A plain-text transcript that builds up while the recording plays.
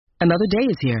Another day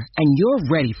is here, and you're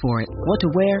ready for it. What to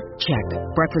wear? Check.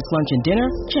 Breakfast, lunch, and dinner?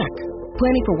 Check.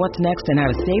 Planning for what's next and how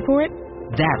to save for it?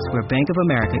 That's where Bank of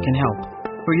America can help.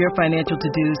 For your financial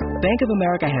to-dos, Bank of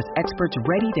America has experts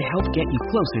ready to help get you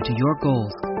closer to your goals.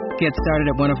 Get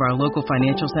started at one of our local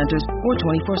financial centers or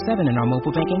 24/7 in our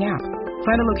mobile banking app.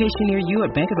 Find a location near you at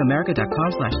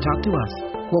bankofamerica.com/talktous.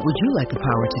 What would you like the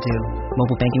power to do?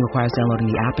 Mobile banking requires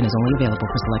downloading the app and is only available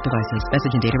for select devices.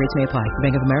 Message and data rates may apply.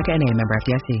 Bank of America N.A., member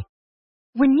FDIC.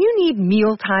 When you need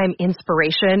mealtime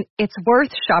inspiration, it's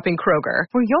worth shopping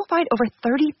Kroger, where you'll find over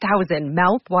 30,000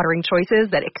 mouth-watering choices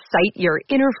that excite your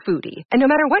inner foodie. And no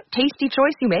matter what tasty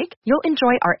choice you make, you'll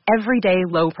enjoy our everyday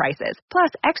low prices, plus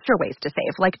extra ways to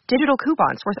save, like digital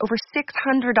coupons worth over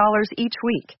 $600 each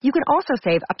week. You can also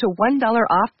save up to $1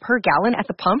 off per gallon at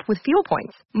the pump with fuel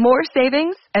points. More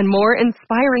savings and more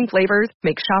inspiring flavors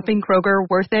make shopping Kroger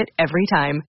worth it every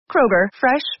time. Kroger,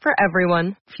 fresh for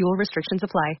everyone. Fuel restrictions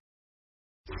apply.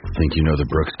 Think you know the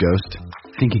Brooks Ghost?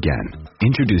 Think again.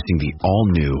 Introducing the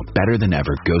all-new,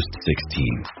 better-than-ever Ghost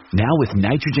 16. Now with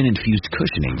nitrogen-infused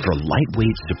cushioning for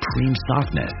lightweight, supreme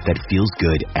softness that feels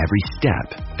good every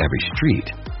step, every street,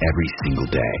 every single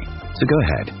day. So go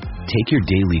ahead. Take your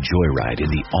daily joyride in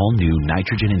the all-new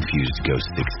nitrogen-infused Ghost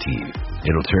 16.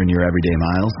 It'll turn your everyday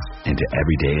miles into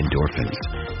everyday endorphins.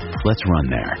 Let's run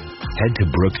there. Head to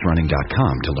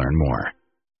brooksrunning.com to learn more.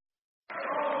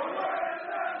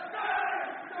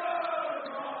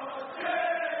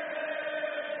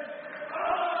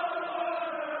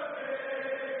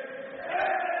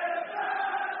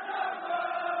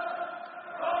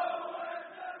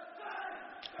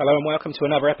 Hello and welcome to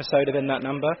another episode of In That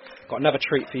Number. Got another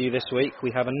treat for you this week. We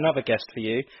have another guest for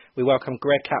you. We welcome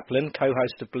Greg Kaplan,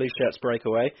 co-host of Blue Shirts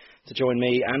Breakaway, to join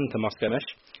me and the Moscow Mush.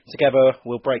 Together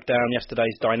we'll break down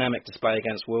yesterday's dynamic display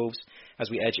against Wolves as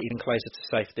we edge even closer to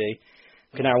safety.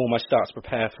 We can now almost start to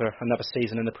prepare for another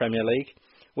season in the Premier League.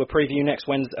 We'll preview next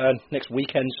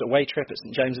weekend's away trip at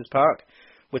St James's Park.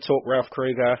 We'll talk Ralph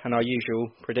Kruger and our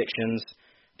usual predictions,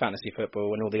 fantasy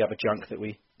football and all the other junk that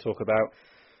we talk about.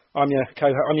 I'm your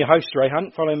host, Ray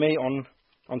Hunt. Follow me on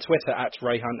Twitter at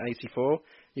RayHunt84.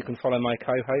 You can follow my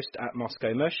co-host at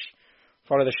Moscow Mush.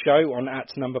 Follow the show on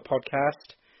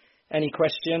 @NumberPodcast. Any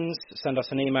questions, send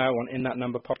us an email on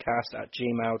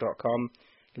inthatnumberpodcast@gmail.com. You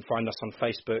can find us on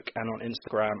Facebook and on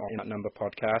Instagram on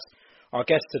inthatnumberpodcast. Our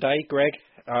guest today, Greg,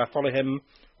 follow him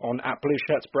on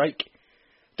 @BlueShirtsBreak.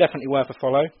 Definitely worth a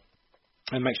follow.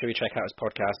 And make sure you check out his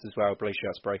podcast as well, Blue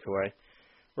Shirts Breakaway.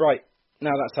 Right.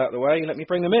 Now that's out of the way, let me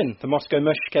bring them in. The Moscow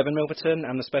Mush, Kevin Milverton,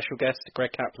 and the special guest,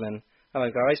 Greg Kaplan. Hello,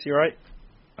 guys. You all right?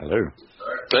 Hello.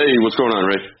 Hey, what's going on,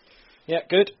 Ray? Yeah,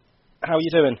 good. How are you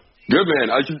doing? Good,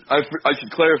 man. I should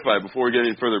clarify before we get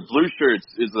any further. Blue Shirts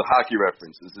is a hockey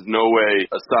reference. This is no way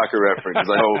a soccer reference.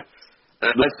 I know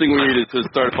the last thing we need is to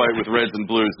start a fight with Reds and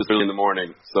Blues this early in the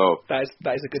morning. So that is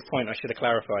a good point. I should have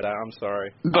clarified that. I'm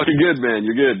sorry. No, you're good, man.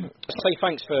 You're good. Say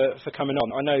thanks for coming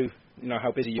on. I know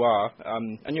how busy you are,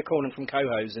 and you're calling from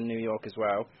Cohoes in New York as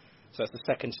well. So it's the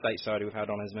second stateside we've had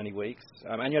on as many weeks.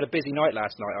 And you had a busy night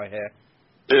last night, I hear.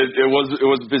 It was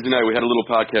a busy night. We had a little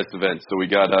podcast event, so we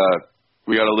got a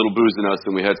little booze in us,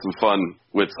 and we had some fun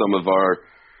with some of our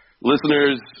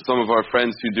listeners, some of our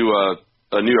friends who do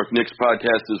a New York Knicks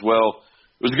podcast as well.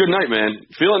 It was a good night, man.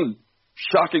 Feeling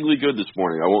shockingly good this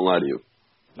morning. I won't lie to you.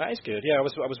 That is good. Yeah, I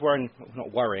was not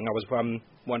worrying. I was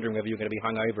wondering whether you were going to be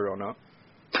hungover or not.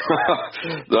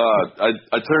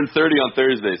 I turned 30 on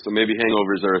Thursday, so maybe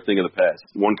hangovers are a thing of the past.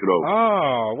 One could hope.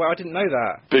 Oh, well, I didn't know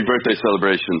that. Big birthday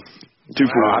celebration. 2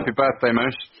 for 1. Happy birthday,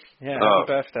 Moose. Yeah, happy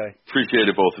birthday. Appreciate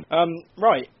it, both.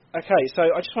 Right. Okay,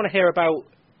 so I just want to hear about,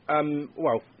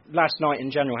 last night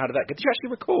in general. How did that go? Did you actually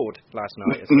record last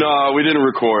night? No, we didn't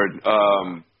record.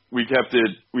 We kept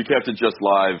it just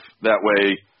live. That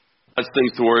way, less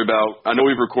things to worry about. I know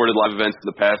we've recorded live events in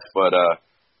the past, but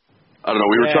I don't know.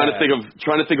 We were trying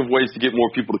to think of ways to get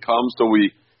more people to come, so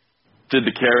we did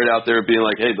the carrot out there, being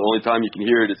like, "Hey, the only time you can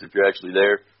hear it is if you're actually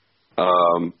there."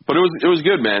 But it was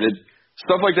good, man.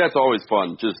 Stuff like that's always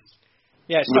fun. It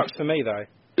sucks for me though.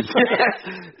 We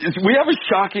have a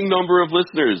shocking number of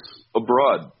listeners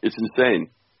abroad. It's insane.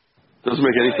 Doesn't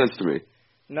make any sense to me.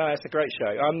 No, it's a great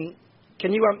show.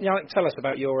 Can you tell us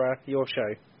about your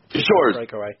show? Sure.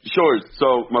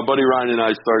 So my buddy Ryan and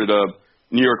I started a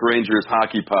New York Rangers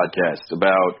hockey podcast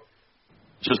about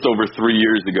just over 3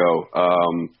 years ago.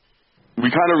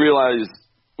 We kind of realized,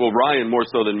 Ryan more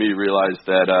so than me realized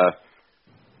that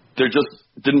there just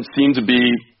didn't seem to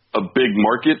be a big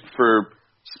market for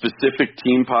specific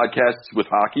team podcasts with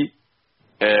hockey,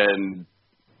 and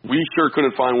we sure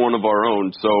couldn't find one of our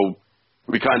own, so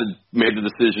we kind of made the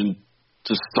decision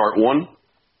to start one.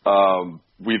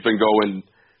 we've been going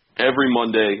every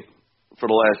Monday for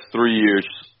the last 3 years,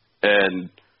 and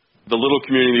the little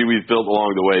community we've built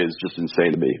along the way is just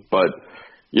insane to me. But,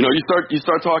 you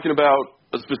start talking about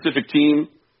a specific team,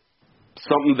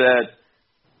 something that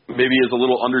maybe is a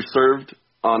little underserved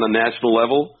on a national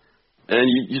level, and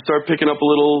you start picking up a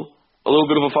little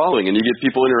bit of a following, and you get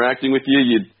people interacting with you.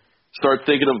 You start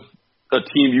thinking of a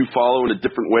team you follow in a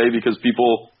different way because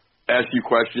people ask you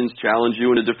questions, challenge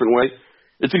you in a different way.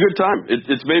 It's a good time.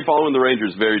 It's made following the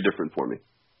Rangers very different for me.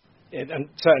 It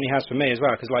certainly has for me as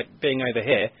well, because being over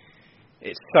here,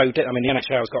 it's so. The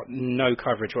NHL's got no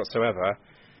coverage whatsoever.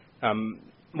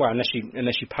 Unless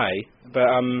you pay. But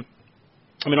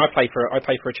I play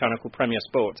for a channel called Premier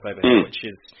Sports over here, which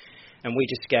is, and we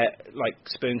just get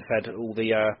spoon-fed all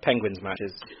the Penguins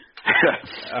matches,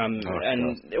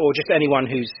 or just anyone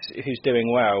who's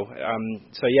doing well.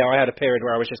 So yeah, I had a period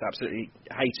where I was just absolutely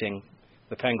hating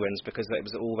the Penguins because it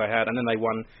was all they had, and then they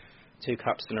won 2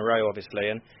 cups in a row, obviously,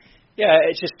 and yeah,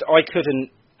 it's just I couldn't.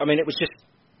 It was just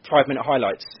 5-minute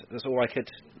highlights. That's all I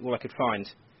could find.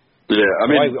 Yeah,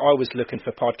 I was looking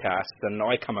for podcasts, and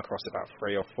I come across about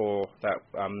 3 or 4 that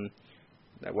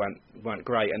weren't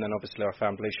great, and then obviously I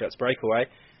found Blue Shirts Breakaway,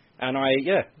 and I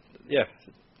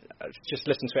just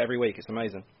listen to it every week. It's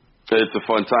amazing. It's a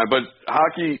fun time, but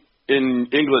hockey in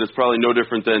England is probably no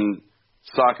different than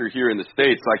soccer here in the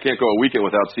States. I can't go a weekend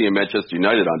without seeing Manchester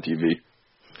United on TV.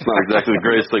 It's not exactly the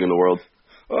greatest thing in the world.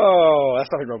 Oh,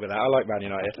 there's nothing wrong with that. I like Man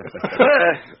United.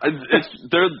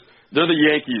 They're the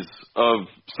Yankees of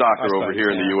soccer over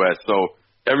here in the U.S. So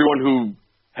everyone who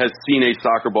has seen a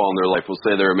soccer ball in their life will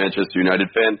say they're a Manchester United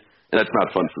fan, and that's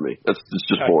not fun for me. It's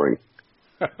just boring.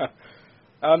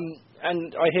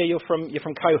 And I hear you're from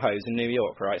Cohoes in New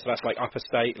York, right? So that's upper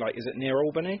state. Is it near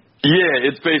Albany? Yeah,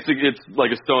 it's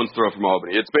like a stone's throw from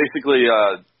Albany. It's basically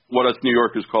what us New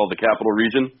Yorkers call the capital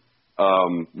region,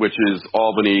 which is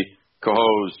Albany,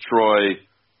 Cohoes, Troy.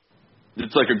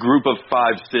 It's like a group of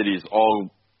 5 cities all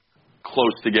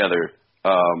close together,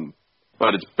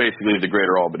 but it's basically the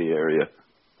greater Albany area.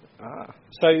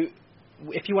 So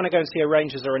if you want to go and see a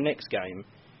Rangers or a Knicks game,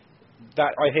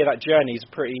 I hear that journey is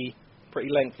a pretty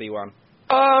lengthy one.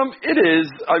 It is.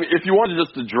 If you wanted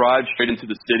just to drive straight into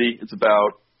the city, it's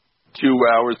about 2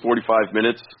 hours, 45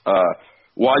 minutes.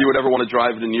 Why you would ever want to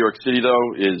drive to New York City,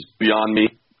 though, is beyond me.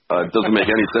 It doesn't make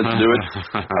any sense to do it.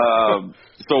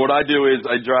 So what I do is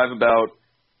I drive about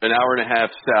an hour and a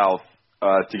half south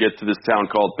to get to this town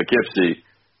called Poughkeepsie,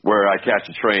 where I catch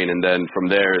a train, and then from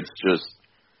there it's just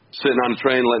sitting on a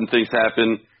train, letting things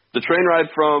happen. The train ride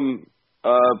from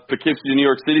Poughkeepsie to New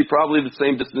York City, probably the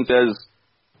same distance as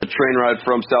a train ride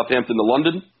from Southampton to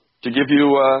London, to give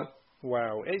you...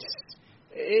 Wow. It's.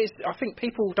 I think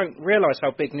people don't realise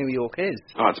how big New York is.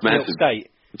 Oh, it's massive. New York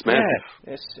State. It's massive.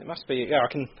 Yeah, it must be. Yeah,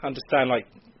 I can understand.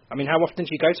 How often do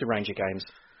you go to Ranger games?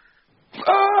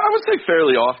 I would say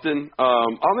fairly often.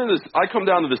 I come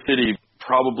down to the city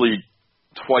probably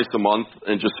twice a month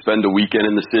and just spend a weekend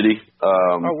in the city.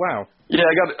 Oh wow! Yeah,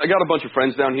 I got a bunch of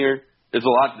friends down here. There's a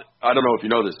lot. I don't know if you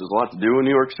know this. There's a lot to do in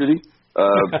New York City.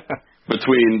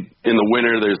 Between in the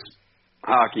winter, there's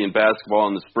hockey and basketball.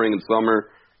 In the spring and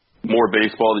summer, more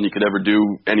baseball than you could ever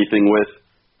do anything with.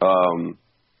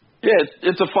 Yeah,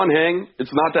 it's a fun hang.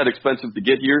 It's not that expensive to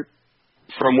get here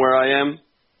from where I am.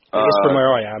 It's from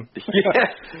where I am.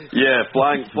 Yeah.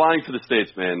 Flying to the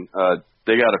States, man.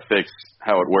 They got to fix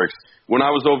how it works. When I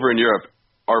was over in Europe,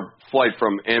 our flight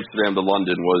from Amsterdam to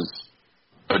London was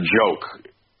a joke.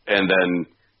 And then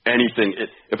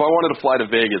if I wanted to fly to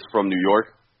Vegas from New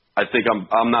York, I think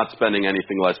I'm not spending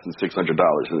anything less than $600,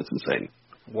 and it's insane.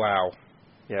 Wow.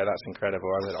 Yeah, that's incredible.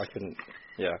 I couldn't.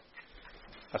 Yeah,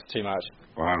 that's too much.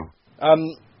 Wow.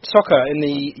 Soccer in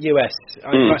the US,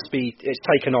 it's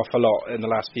taken off a lot in the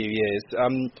last few years.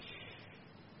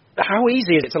 How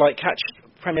easy is it to catch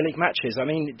Premier League matches?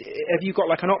 Have you got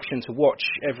an option to watch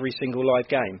every single live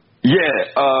game?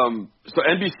 Yeah. So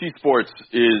NBC Sports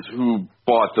is who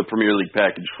bought the Premier League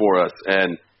package for us,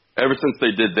 and ever since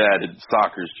they did that,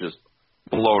 soccer's just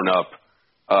blown up.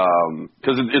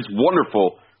 Because it's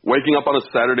wonderful waking up on a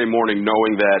Saturday morning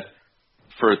knowing that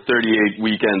for 38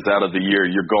 weekends out of the year,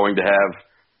 you're going to have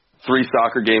 3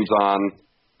 soccer games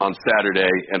on Saturday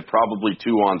and probably 2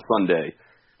 on Sunday.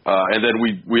 And then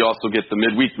we also get the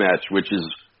midweek match, which is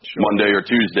Monday or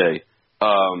Tuesday.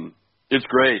 It's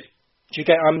great. Do you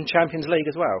get Champions League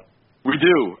as well? We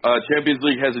do. Champions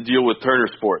League has a deal with Turner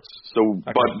Sports. Okay.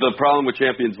 But the problem with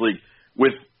Champions League,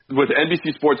 with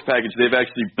NBC Sports package, they've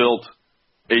actually built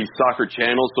a soccer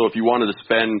channel. So if you wanted to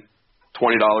spend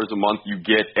 $20 a month, you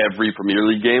get every Premier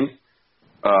League game.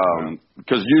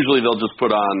 Because usually they'll just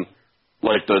put on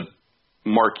the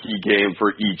marquee game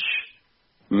for each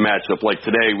matchup. Like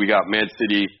today, we got Man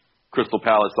City, Crystal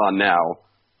Palace on now,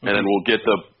 and then we'll get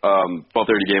the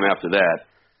 12:30 game after that.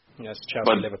 Yes,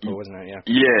 Chelsea-Liverpool, isn't it? Yeah.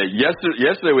 Yeah.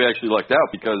 Yesterday we actually lucked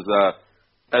out because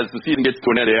as the season gets to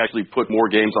an end, they actually put more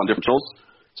games on different channels.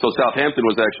 So Southampton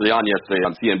was actually on yesterday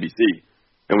on CNBC,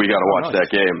 and we got to watch that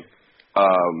game.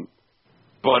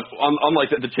 But unlike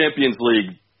the Champions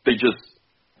League, they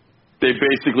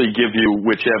basically give you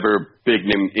whichever big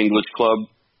name English club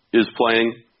is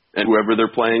playing and whoever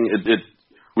they're playing.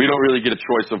 We don't really get a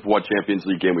choice of what Champions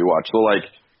League game we watch. So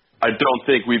I don't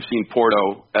think we've seen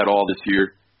Porto at all this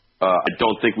year. I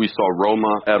don't think we saw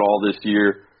Roma at all this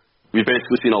year. We've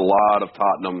basically seen a lot of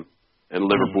Tottenham and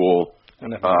Liverpool.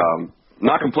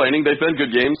 Not complaining. They've been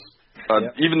good games.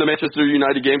 Even the Manchester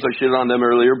United games, I shitted on them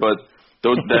earlier, but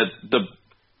the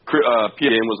PA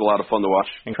game was a lot of fun to watch.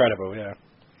 Incredible, yeah.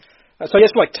 So I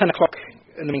guess 10 o'clock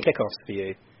in the main kickoffs for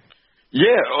you.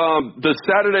 Yeah, the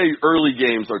Saturday early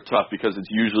games are tough because it's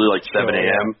usually 7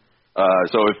 a.m.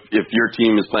 So if your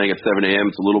team is playing at 7 a.m.,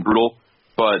 it's a little brutal.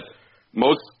 But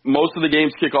most of the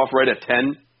games kick off right at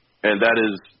 10, and that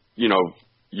is,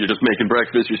 you're just making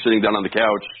breakfast, you're sitting down on the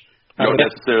couch. You don't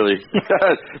necessarily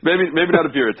maybe not a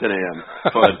beer at 10 a.m.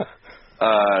 But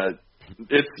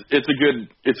it's a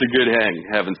good hang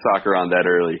having soccer on that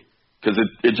early because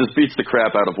it just beats the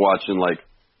crap out of watching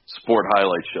sport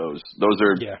highlight shows. Those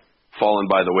are fallen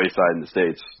by the wayside in the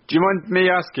States. Do you mind me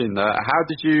asking, how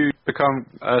did you become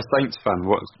a Saints fan?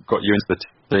 What got you into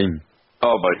the team?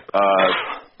 Oh, buddy.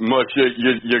 Much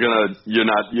you're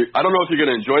not. I don't know if you're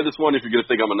gonna enjoy this one. If you're gonna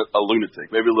think I'm a lunatic,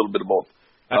 maybe a little bit of both.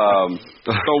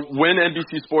 So when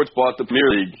NBC Sports bought the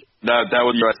Premier League, that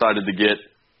was where I decided to get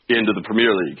into the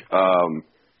Premier League.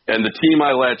 And the team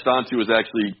I latched onto was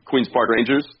actually Queen's Park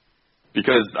Rangers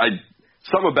because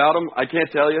something about them I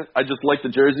can't tell you. I just like the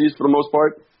jerseys for the most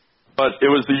part. But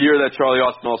it was the year that Charlie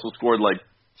Austin also scored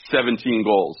 17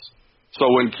 goals. So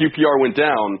when QPR went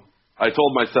down, I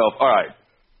told myself, all right,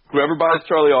 whoever buys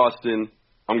Charlie Austin,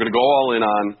 I'm going to go all in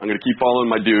on. I'm going to keep following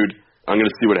my dude. I'm going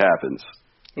to see what happens.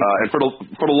 And for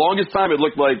the longest time, it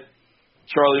looked like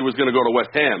Charlie was going to go to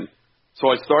West Ham.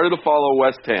 So I started to follow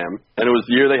West Ham, and it was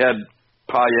the year they had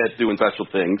Payet doing special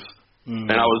things,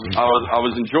 and I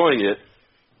was enjoying it.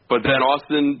 But then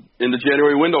Austin in the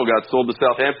January window got sold to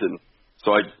Southampton,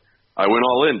 so I went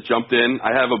all in, jumped in.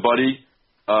 I have a buddy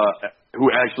who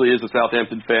actually is a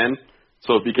Southampton fan,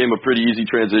 so it became a pretty easy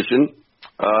transition,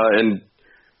 and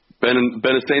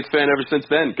been a Saints fan ever since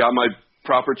then. Got my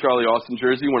proper Charlie Austin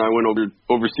jersey when I went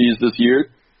overseas this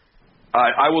year.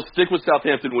 I will stick with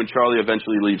Southampton when Charlie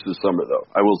eventually leaves this summer, though.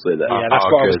 I will say that. Yeah, that's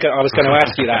what I was going to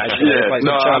ask you that.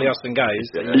 Charlie Austin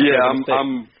goes.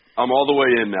 I'm all the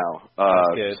way in now.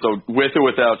 So with or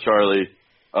without Charlie,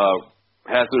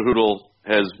 Hasenhüttl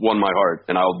has won my heart,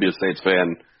 and I will be a Saints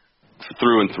fan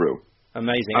through and through.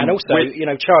 Amazing. And also,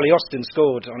 Charlie Austin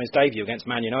scored on his debut against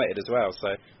Man United as well.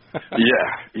 So.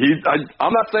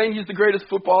 I'm not saying he's the greatest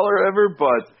footballer ever,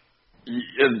 but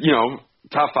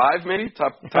top 5 maybe,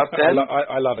 top 10.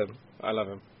 I love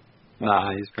him.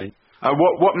 Nah, he's great.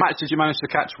 What match did you manage to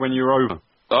catch when you were over?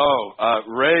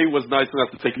 Ray was nice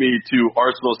enough to take me to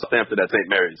Arsenal Southampton at St.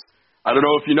 Mary's. I don't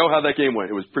know if you know how that game went.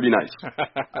 It was pretty nice.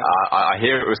 I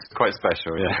hear it was quite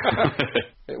special. Yeah,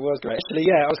 it was great. Actually,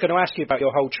 I was going to ask you about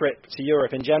your whole trip to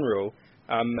Europe in general,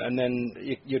 and then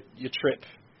your trip.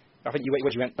 I think you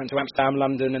went to Amsterdam,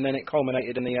 London, and then it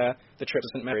culminated in the trip to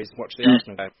St. Mary's to watch the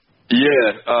Arsenal game.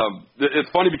 Yeah, it's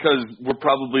funny because we're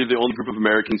probably the only group of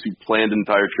Americans who planned an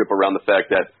entire trip around the fact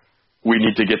that we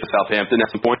need to get to Southampton at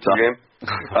some point in the game.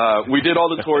 We did all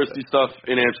the touristy stuff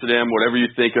in Amsterdam, whatever you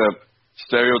think a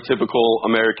stereotypical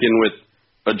American with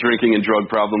a drinking and drug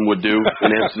problem would do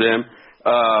in Amsterdam.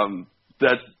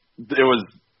 It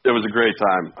was a great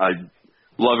time. I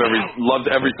loved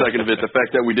every second of it. The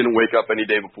fact that we didn't wake up any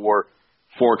day before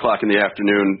 4:00 in the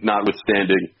afternoon,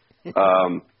 notwithstanding.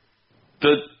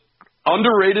 The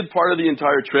underrated part of the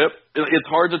entire trip, it's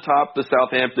hard to top the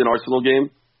Southampton Arsenal game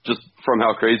just from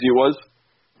how crazy it was.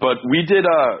 But we did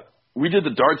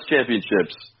the darts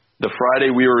championships the Friday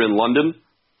we were in London.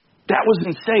 That was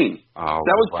insane.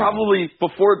 That was probably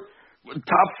before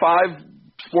top 5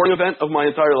 sporting event of my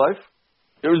entire life.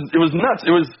 It was nuts.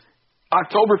 It was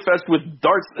Oktoberfest with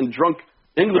darts and drunk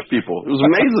English people. It was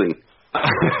amazing.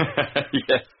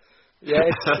 Yeah,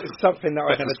 it's something that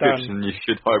I've never done. You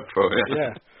should hope for it.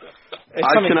 Yeah.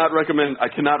 I cannot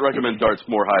recommend darts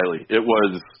more highly. It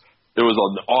was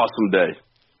an awesome day.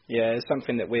 Yeah, it's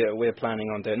something that we're planning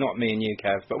on doing. Not me and you,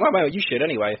 Kev, but well, you should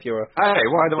anyway if you're. Hey,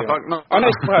 why the fuck not? I know.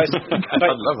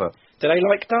 I'd love it. Do they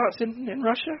like darts in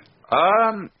Russia?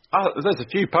 There's a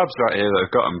few pubs right here that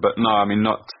have got them, but no, I mean,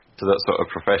 not to that sort of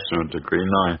professional degree,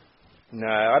 no. No,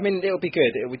 I mean, it'll be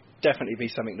good. It would definitely be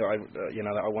something that I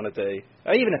want to do.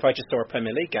 Even if I just saw a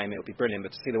Premier League game, it would be brilliant.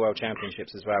 But to see the World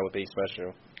Championships as well would be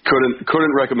special.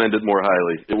 Couldn't recommend it more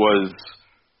highly. It was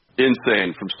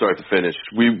insane from start to finish.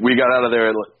 We got out of there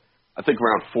at, I think,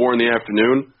 around 4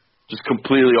 p.m, just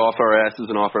completely off our asses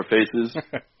and off our faces,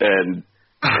 and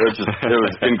it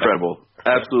was incredible,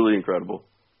 absolutely incredible.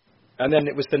 And then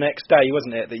it was the next day,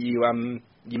 wasn't it, that you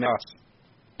met us?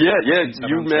 Yeah,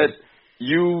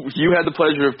 you had the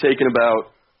pleasure of taking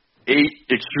about 8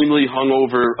 extremely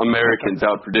hungover Americans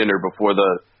out for dinner before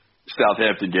the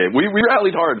Southampton game. We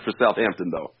rallied hard for Southampton,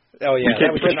 though. Oh yeah,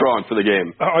 we came strong for the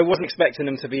game. I wasn't expecting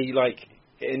them to be like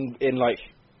in like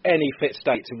any fit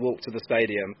state to walk to the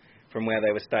stadium from where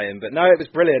they were staying, but no, it was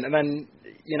brilliant. And then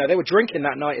they were drinking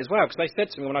that night as well, because they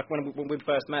said to me when we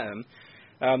first met them,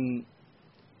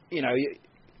 you're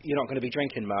not going to be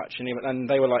drinking much, and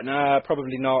they were like, nah,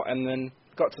 probably not. And then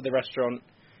got to the restaurant,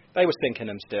 they were stinking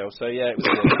them still. So yeah, it was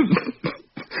good.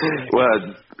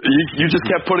 Well, you just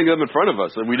kept putting them in front of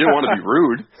us, and we didn't want to be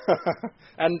rude.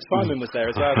 And Simon was there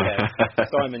as well. Yeah.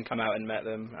 Simon come out and met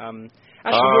them.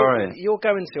 Actually, you're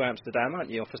going to Amsterdam, aren't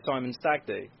you, for Simon's stag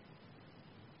do?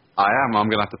 I am. I'm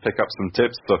going to have to pick up some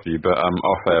tips off you, but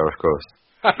off air, of course.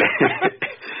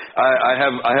 I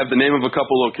have the name of a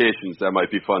couple locations that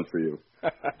might be fun for you.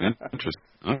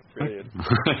 Interesting. Brilliant.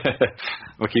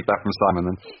 We'll keep that from Simon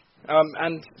then.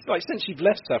 And since you've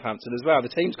left Southampton as well, the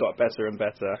team's got better and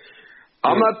better.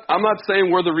 I'm not saying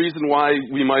we're the reason why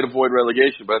we might avoid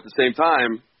relegation, but at the same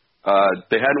time,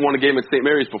 they hadn't won a game at St.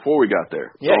 Mary's before we got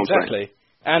there. Yeah, exactly.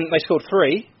 And they scored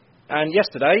 3, and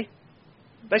yesterday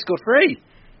they scored 3.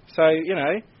 So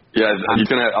Yeah,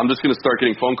 I'm just gonna start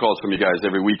getting phone calls from you guys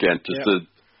every weekend just to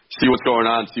see what's going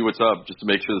on, see what's up, just to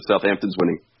make sure that Southampton's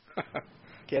winning.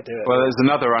 Can't do it. Well, there's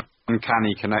another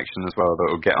uncanny connection as well that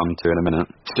we'll get onto in a minute.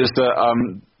 Just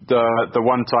the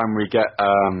one time we get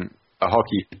a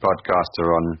hockey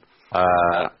podcaster on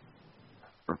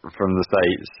from the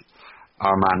States,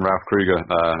 our man Ralph Kruger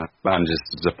manages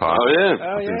to depart. Oh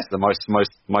yeah. It's the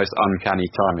most uncanny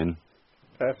timing.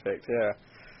 Perfect.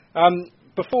 Yeah.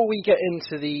 Before we get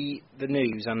into the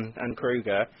news and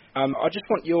Kruger, I just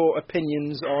want your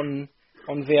opinions on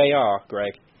VAR,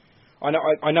 Greg. I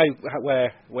know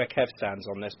where Kev stands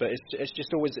on this, but it's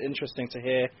just always interesting to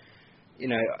hear,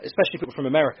 especially people from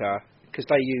America, because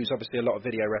they use obviously a lot of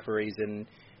video referees in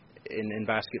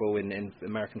basketball, in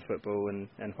American football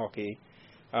and hockey.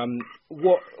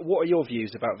 What are your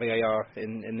views about VAR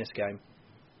in this game?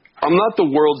 I'm not the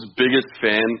world's biggest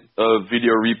fan of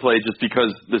video replay just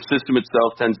because the system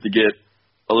itself tends to get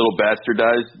a little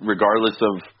bastardized regardless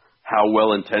of how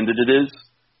well intended it is.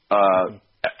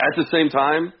 At the same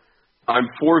time, I'm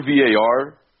for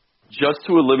VAR just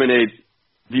to eliminate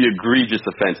the egregious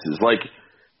offenses. Like,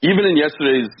 even in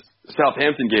yesterday's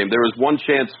Southampton game, there was one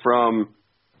chance from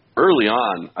early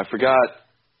on. I forgot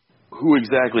who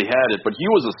exactly had it, but he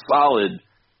was a solid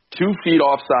 2 feet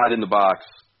offside in the box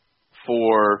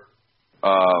for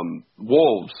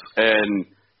Wolves, and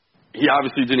he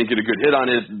obviously didn't get a good hit on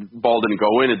it. Ball didn't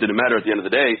go in. It didn't matter at the end of the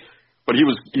day. But he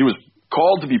was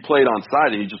called to be played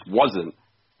onside, and he just wasn't.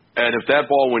 And if that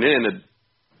ball went in,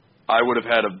 I would have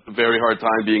had a very hard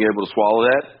time being able to swallow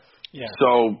that. Yeah.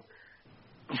 So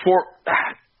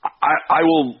I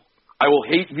will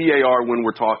hate VAR when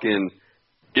we're talking,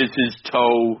 is his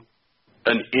toe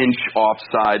an inch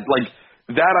offside? Like,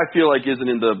 that I feel like isn't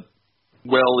in the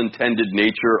well-intended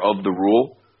nature of the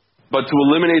rule. But to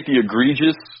eliminate the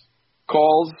egregious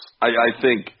calls, I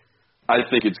think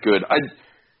it's good.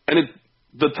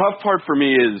 The tough part for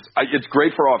me is it's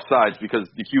great for offsides because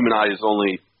the human eye is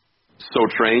only so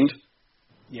trained.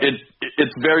 Yeah.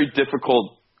 It's very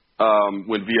difficult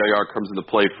when VAR comes into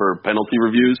play for penalty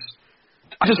reviews.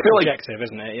 I just feel objective,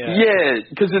 isn't it? Yeah,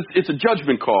 because it's a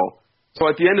judgment call. So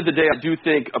at the end of the day, I do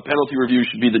think a penalty review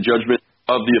should be the judgment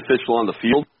of the official on the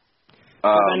field.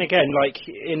 But then again, like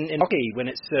in hockey, when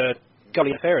it's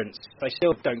goalie interference, they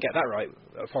still don't get that right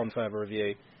upon further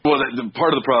review. Well, the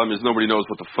part of the problem is nobody knows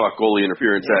what the fuck goalie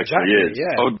interference actually is.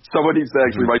 Yeah. So somebody needs to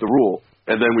actually write the rule,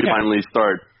 and then we finally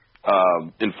start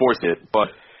enforcing it.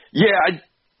 But yeah,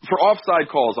 for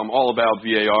offside calls, I'm all about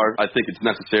VAR. I think it's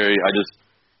necessary.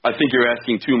 I think you're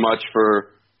asking too much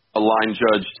for a line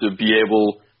judge to be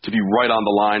able to be right on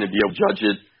the line and be able to judge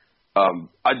it.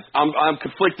 I'm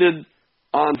conflicted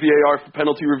on VAR for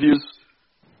penalty reviews.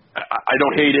 I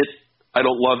don't hate it. I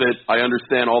don't love it. I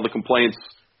understand all the complaints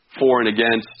for and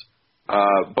against.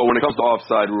 But when it comes to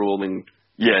offside ruling,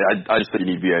 I just think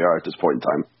you need VAR at this point in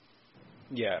time.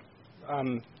 Yeah.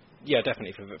 Yeah,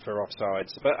 definitely for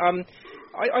offsides. But I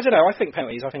don't know. I think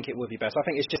penalties. I think it would be best. I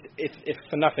think it's just if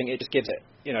for nothing, it just gives it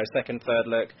second, third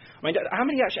look. I mean, how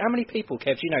many people,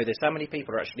 Kev? Do you know this? How many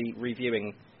people are actually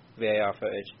reviewing VAR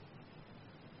footage?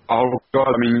 Oh God!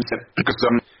 I mean, because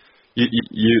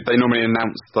they normally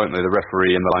announce, don't they, the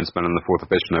referee and the linesman and the fourth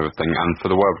official and everything. And for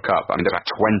the World Cup, I mean, there are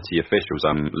 20 officials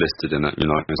listed in it.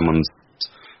 Someone's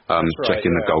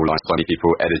checking the goal line, 20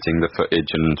 people editing the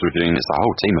footage and reviewing. It's a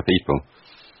whole team of people.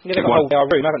 Yeah, they've got a whole VAR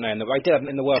room, haven't they? And they did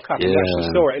in the World Cup. Yeah. We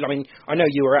actually saw it. I mean, I know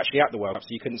you were actually at the World Cup,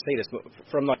 so you couldn't see this, but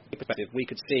from my perspective, we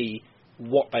could see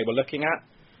what they were looking at.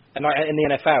 And in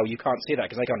the NFL, you can't see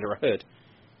that because they go under a hood,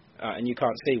 and you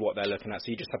can't see what they're looking at, so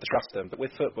you just have to trust them. But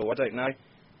with football, I don't know.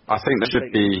 I think there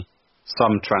should be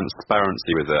some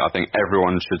transparency with it. I think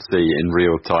everyone should see in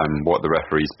real time what the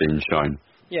referee's been shown.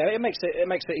 Yeah, it makes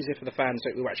it easier for the fans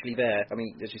who are actually there. I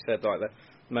mean, as you said, like the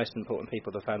most important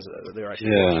people, the fans that are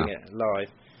actually watching it live.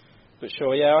 But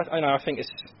sure, I know. I think it's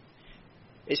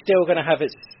still going to have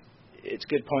its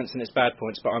good points and its bad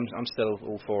points, but I'm still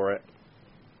all for it.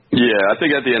 Yeah, I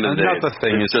think at the end of the day,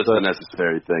 it's just a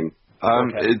necessary thing.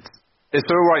 It's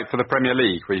all right for the Premier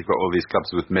League where you've got all these clubs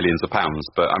with millions of pounds,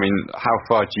 but I mean, how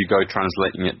far do you go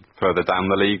translating it further down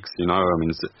the leagues? I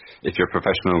mean, if you're a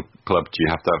professional club, do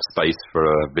you have to have space for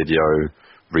a video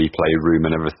replay room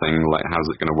and everything? Like, how's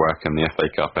it going to work in the FA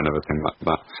Cup and everything like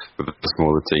that? With the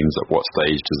smaller teams, at what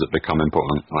stage does it become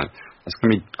important? Like, it's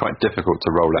going to be quite difficult to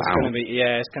roll it out.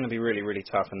 It's going to be really, really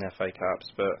tough in the FA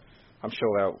Cups, but I'm sure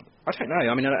they'll. I don't know.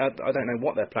 I mean, I don't know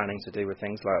what they're planning to do with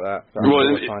things like that.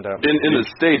 Well, in the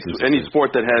States, any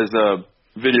sport that has a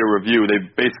video review, they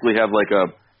basically have like a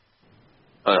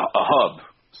hub.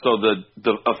 So the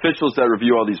officials that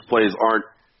review all these plays aren't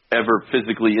ever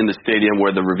physically in the stadium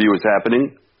where the review is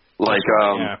happening. Like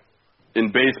in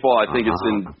baseball, I think it's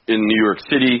in New York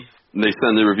City, and they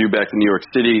send the review back to New York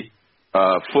City.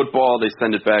 Football, they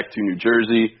send it back to New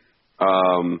Jersey.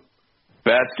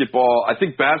 Basketball, I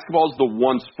think basketball is the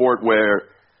one sport where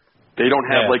they don't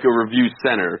have like a review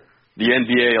center. The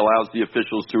NBA allows the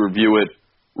officials to review it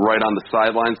right on the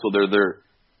sideline, so they're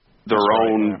their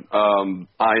own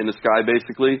eye in the sky,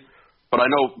 basically. But I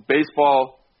know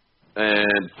baseball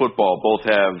and football both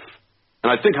have,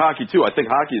 and I think hockey too. I think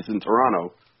hockey is in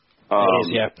Toronto.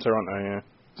 It is, Toronto, yeah.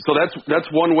 So that's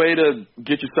one way to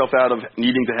get yourself out of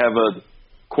needing to have a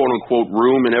quote-unquote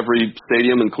room in every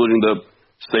stadium, including the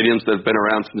stadiums that have been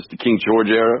around since the King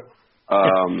George era.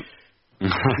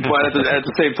 But at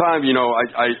the same time,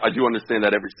 I do understand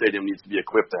that every stadium needs to be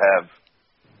equipped to have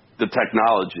the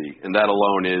technology, and that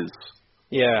alone it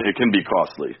can be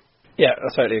costly. Yeah, I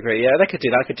totally agree. Yeah, they could do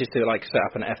that. They could just do it, like set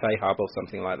up an FA hub or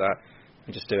something like that,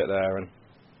 and just do it there, and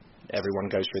everyone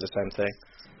goes through the same thing.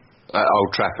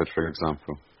 Old Trafford, for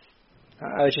example.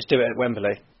 Just do it at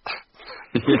Wembley.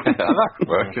 Yeah, that could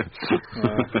work.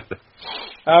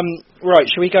 Right,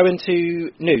 shall we go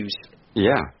into news?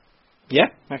 Yeah. Yeah?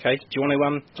 Okay. Do you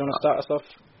want to start us off?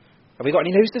 Have we got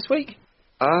any news this week?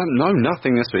 No,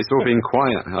 nothing this week. It's all been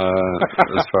quiet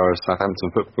as far as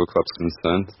Southampton Football Club's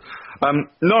concerned.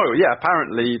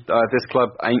 Apparently this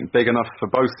club ain't big enough for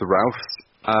both the Ralphs.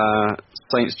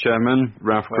 Saints chairman,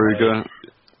 Ralph Kruger.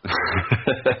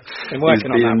 Been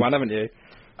working on that one, haven't you?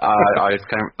 I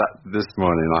came that this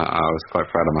morning. I was quite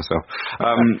proud of myself.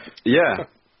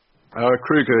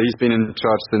 Kruger, he's been in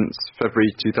charge since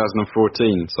February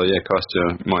 2014. So cast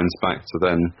your minds back to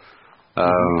then,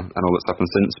 and all that's happened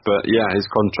since. But his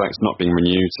contract's not being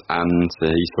renewed, and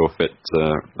he saw fit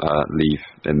to leave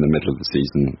in the middle of the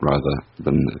season rather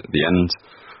than the end.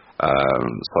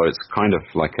 So it's kind of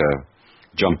like a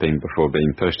jumping before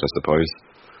being pushed, I suppose.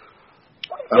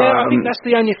 Yeah, I think that's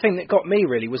the only thing that got me,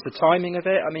 really, was the timing of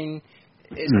it. I mean,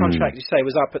 his contract, you say,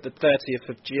 was up at the 30th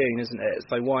of June, isn't it?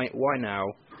 So why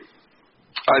now?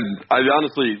 I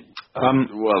honestly,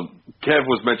 Kev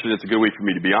was mentioning it's a good week for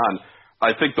me to be on.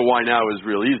 I think the why now is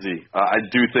real easy. I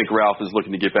do think Ralph is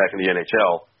looking to get back in the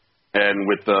NHL. And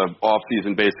with the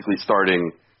off-season basically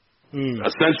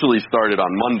essentially started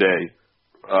on Monday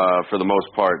for the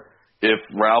most part, if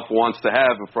Ralph wants to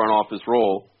have a front office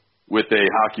role with a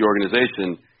hockey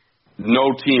organization,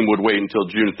 no team would wait until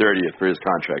June 30th for his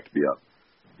contract to be up.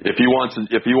 If he wants a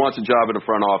job in the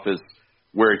front office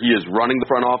where he is running the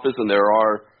front office and there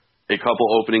are a couple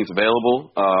openings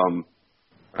available,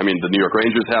 the New York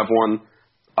Rangers have one.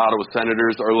 Ottawa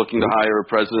Senators are looking to hire a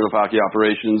president of hockey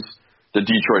operations. The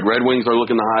Detroit Red Wings are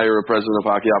looking to hire a president of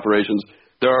hockey operations.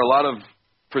 There are a lot of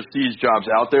prestige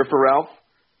jobs out there for Ralph.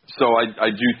 So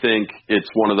I do think it's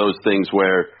one of those things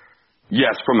where,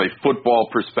 yes, from a football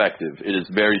perspective, it is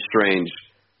very strange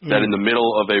that in the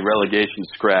middle of a relegation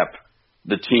scrap,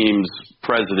 the team's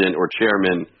president or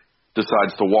chairman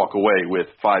decides to walk away with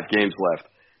 5 games left.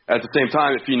 At the same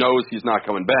time, if he knows he's not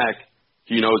coming back,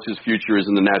 he knows his future is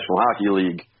in the National Hockey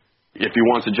League. If he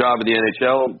wants a job in the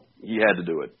NHL, he had to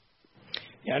do it.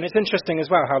 Yeah, and it's interesting as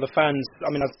well how the fans.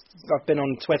 I mean, I've been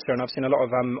on Twitter and I've seen a lot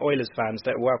of Oilers fans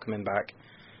that welcome him back,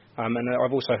 and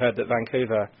I've also heard that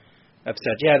Vancouver have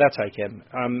said, yeah, they'll take him.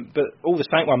 But all the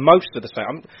Saints, well, most of the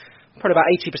Saints, probably about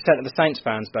 80% of the Saints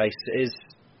fans base is,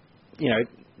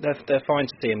 they're fine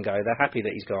to see him go. They're happy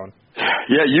that he's gone.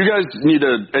 Yeah, you guys need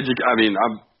to educate. I mean,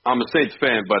 I'm a Saints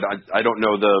fan, but I don't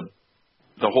know the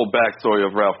whole backstory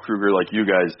of Ralph Krueger like you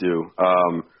guys do.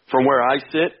 From where I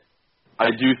sit, I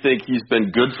do think he's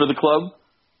been good for the club.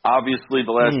 Obviously,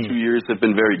 the last 2 years have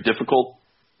been very difficult.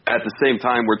 At the same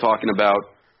time, we're talking about.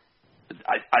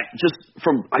 I just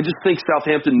think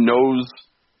Southampton knows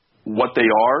what they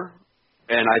are,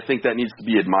 and I think that needs to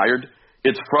be admired.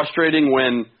 It's frustrating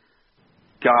when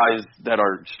guys that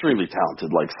are extremely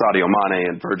talented, like Sadio Mane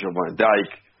and Virgil van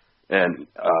Dijk, and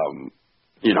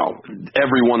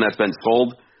everyone that's been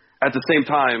sold. At the same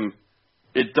time,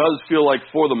 it does feel like,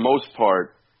 for the most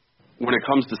part, when it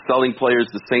comes to selling players,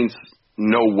 the Saints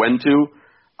know when to.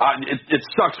 It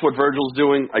sucks what Virgil's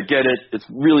doing. I get it. It's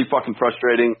really fucking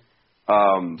frustrating.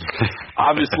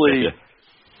 Obviously,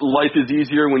 life is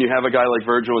easier when you have a guy like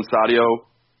Virgil and Sadio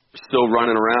still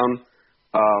running around.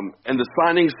 And the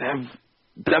signings have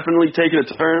definitely taken a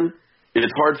turn.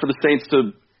 It's hard for the Saints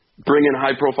to bring in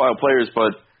high-profile players,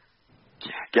 but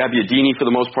Gabbiadini, for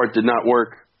the most part, did not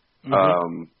work.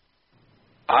 Mm-hmm.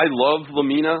 I love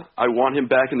Lamina. I want him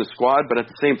back in the squad, but at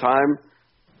the same time,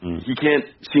 he can't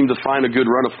seem to find a good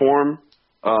run of form.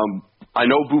 I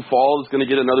know Boufal is going to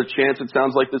get another chance, it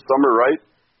sounds like, this summer, right?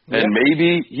 Yeah. And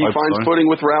maybe he finds footing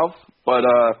with Ralph. But,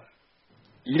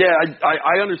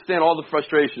 I understand all the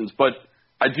frustrations, but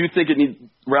I do think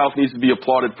Ralph needs to be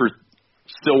applauded for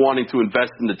still wanting to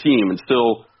invest in the team and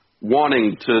still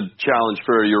wanting to challenge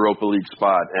for a Europa League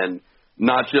spot and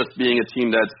not just being a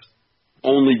team that's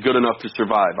only good enough to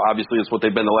survive. Obviously, it's what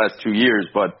they've been the last 2 years,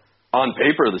 but on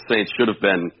paper, the Saints should have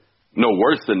been no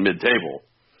worse than mid-table.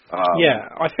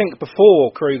 I think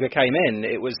before Krueger came in,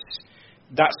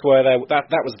 that's where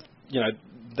that was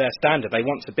their standard. They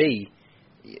want to be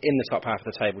in the top half of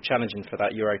the table, challenging for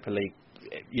that Europa League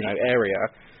area.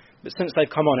 But since they've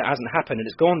come on, it hasn't happened, and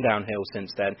it's gone downhill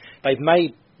since then. They've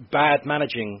made bad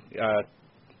managing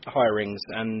hirings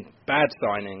and bad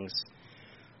signings,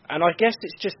 and I guess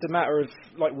it's just a matter of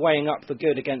weighing up the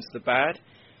good against the bad.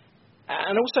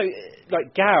 And also,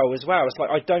 Gao as well. It's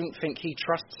I don't think he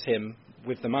trusts him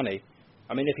with the money.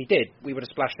 I mean, if he did, we would have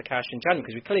splashed the cash in January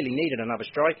because we clearly needed another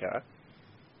striker.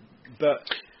 But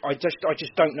I just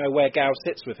don't know where Gao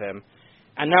sits with him.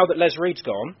 And now that Les Reed's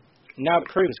gone, now that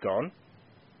Kruger's gone,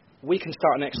 we can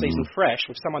start next season fresh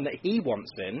with someone that he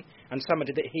wants in and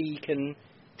somebody that he can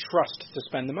trust to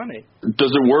spend the money.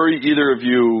 Does it worry either of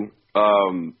you?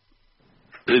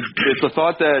 It's a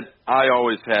thought that I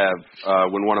always have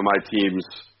when one of my teams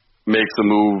makes a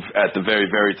move at the very,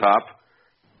 very top.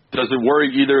 Does it worry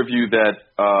either of you that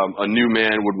a new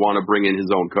man would want to bring in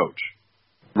his own coach,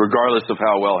 regardless of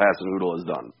how well Hasenhüttl has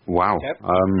done? Wow. Yep.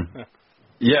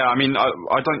 Yeah, I mean,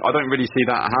 I don't really see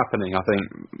that happening. I think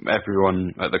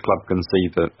everyone at the club can see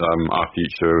that our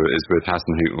future is with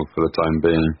Hasenhüttl for the time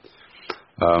being.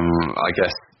 I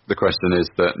guess the question is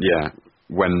that,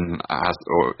 when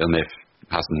and if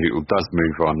Hasenhüttl does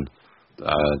move on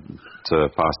to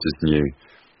pastures new,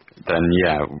 then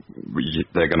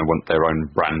they're going to want their own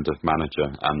brand of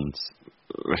manager. And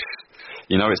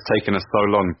it's taken us so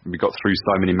long. We got through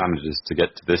so many managers to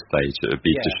get to this stage. It would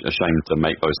be just a shame to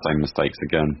make those same mistakes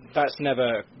again. That's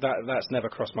never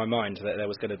crossed my mind that there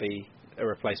was going to be a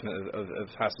replacement of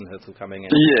Hasenhüttl coming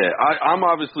in. Yeah, I'm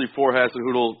obviously for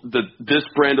Hasenhüttl. This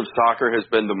brand of soccer has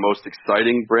been the most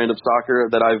exciting brand of soccer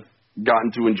that I've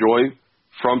gotten to enjoy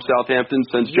from Southampton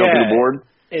since jumping aboard.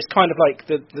 It's kind of like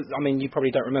I mean, you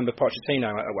probably don't remember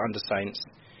Pochettino under Saints.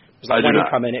 It was when he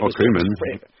come in, it was Koeman.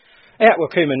 Yeah, well,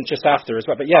 Koeman just after as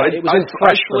well. But it was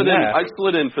fresh from there. I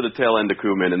slid in for the tail end of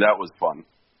Koeman, and that was fun.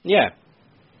 Yeah.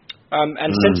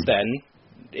 And since then,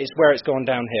 it's where it's gone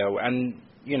downhill. And,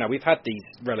 we've had these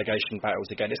relegation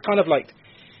battles again. It's kind of like,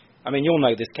 I mean, you'll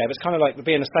know this, Kev, it's kind of like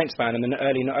being a Saints fan in the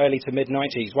early to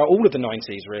mid-90s. Well, all of the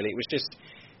 90s, really. It was just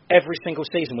every single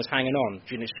season was hanging on,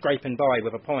 scraping by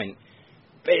with a point.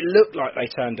 But it looked like they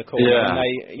turned a corner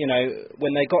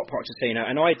when they got Pochettino.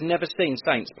 And I'd never seen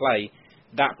Saints play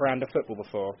that brand of football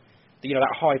before.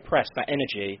 That high press, that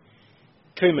energy.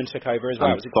 Koeman took over as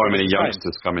well. And so many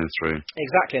youngsters coming through.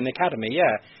 Exactly, in the academy,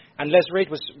 And Les Reed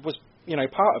was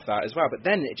part of that as well. But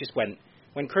then it just went,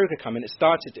 when Krueger came in,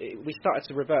 we started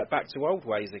to revert back to old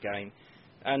ways again.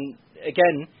 And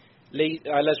again,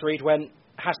 Les Reed went,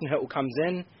 Hasenhüttl comes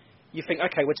in. You think,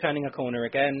 okay, we're turning a corner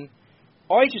again.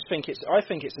 I think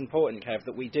it's important, Kev,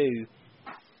 that we do,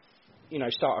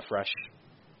 start afresh.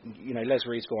 Les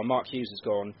Reed's gone, Mark Hughes has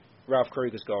gone, Ralph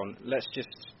Kruger's gone. Let's just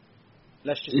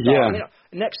start. Yeah. I mean,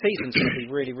 next season's going to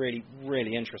be really, really,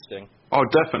 really interesting. Oh,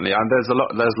 definitely. And there's a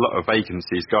lot of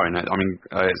vacancies going. I mean,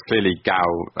 it's clearly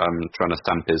Gow trying to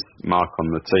stamp his mark on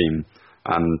the team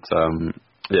and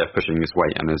pushing his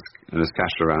weight and his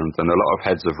cash around. And a lot of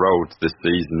heads have rolled this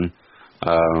season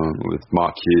with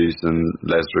Mark Hughes and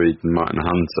Les Reed and Martin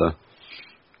Hunter.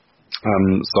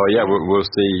 We'll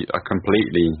see a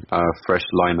completely fresh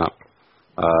lineup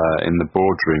in the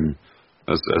boardroom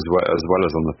as well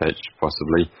as on the pitch,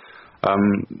 possibly.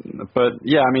 But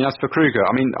yeah, I mean, as for Kruger,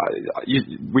 I mean,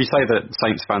 we say that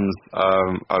Saints fans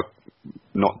are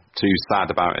not too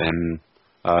sad about him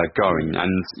going,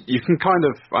 and you can kind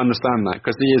of understand that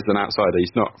because he is an outsider.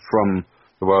 He's not from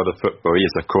the world of football. He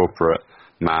is a corporate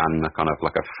man, kind of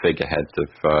like a figurehead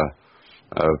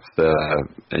of the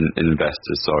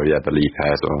investors. So yeah, the Lee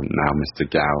Pears or now Mr.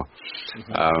 Gow.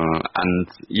 And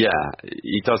yeah,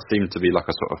 he does seem to be like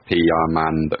a sort of PR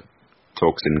man that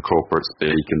talks in corporate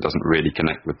speak and doesn't really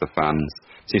connect with the fans.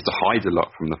 Seems to hide a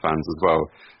lot from the fans as well.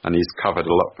 And he's covered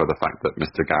a lot for the fact that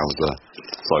Mr. Gow's a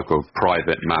so-called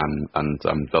private man and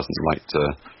doesn't like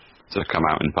to come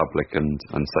out in public and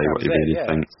say what he really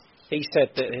thinks. He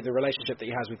said that the relationship that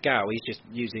he has with Gow, he's just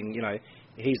using,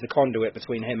 he's the conduit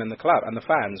between him and the club and the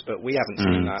fans, but we haven't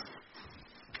seen that.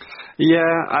 Yeah,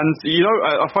 and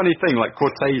a funny thing, like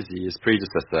Cortese, his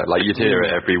predecessor, like you'd hear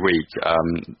it every week.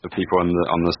 The people on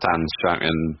the stands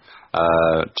shouting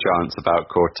chants about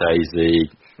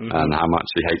Cortese and how much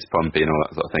he hates Pompey and all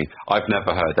that sort of thing. I've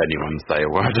never heard anyone say a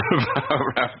word about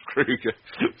Ralph Kruger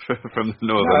from the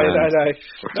Northern End.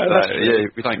 No.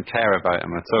 We don't care about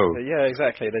him at all. Yeah,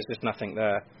 exactly. There's just nothing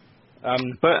there.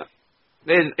 But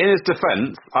in his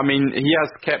defence, I mean, he has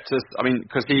kept us. I mean,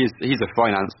 because he's a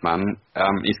finance man.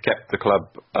 He's kept the club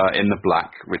in the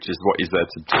black, which is what he's there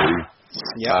to do.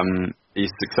 Yeah.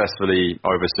 He's successfully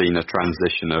overseen a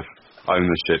transition of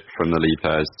ownership from the Lee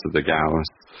Pears to the Gows.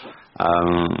 At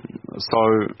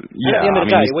the end of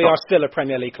the day, we are still a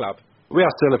Premier League club. We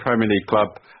are still a Premier League club,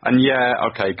 and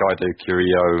Guido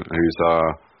Curio, who's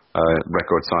our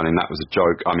record signing, that was a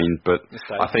joke. I mean, but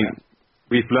I think.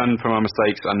 We've learned from our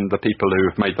mistakes, and the people who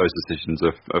have made those decisions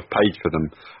have paid for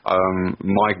them.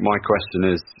 My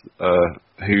question is,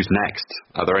 who's next?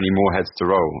 Are there any more heads to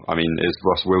roll? I mean, is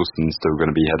Ross Wilson still going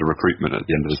to be head of recruitment at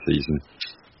the end of the season?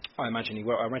 I imagine he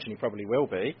will. I imagine he probably will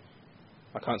be.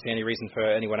 I can't see any reason for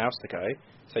anyone else to go.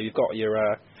 So you've got your.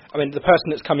 the person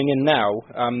that's coming in now,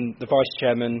 the vice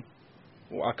chairman.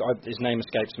 His name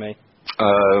escapes me.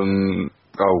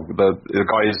 The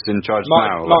guy who's in charge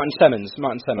now. Martin Semmens,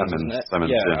 isn't it? Semmens,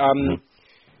 yeah.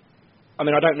 I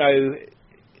mean, I don't know,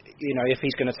 if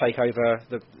he's going to take over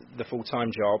the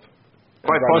full-time job.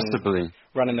 Quite possibly.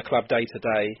 Running the club day to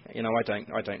day. I don't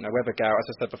know whether Gow, as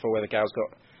I said before, whether Gow's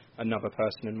got another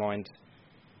person in mind.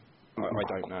 I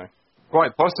don't know.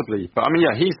 Quite possibly, but I mean,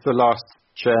 he's the last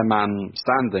chairman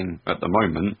standing at the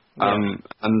moment. Yeah.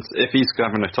 And if he's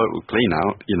having a total clean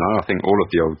out, I think all of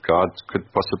the old guards could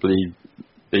possibly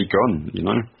be gone,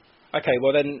 Okay,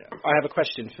 well then, I have a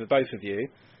question for both of you.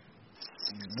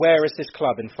 Where is this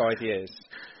club in 5 years?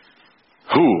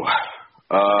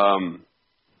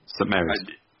 St Mary's.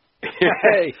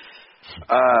 Hey.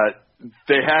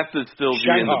 They have to still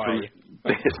be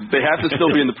they have to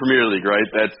still be in the Premier League, right?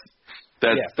 That's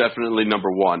definitely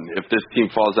number one. If this team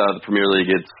falls out of the Premier League,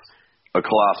 it's a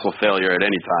colossal failure at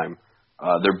any time.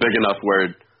 They're big enough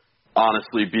where,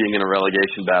 honestly, being in a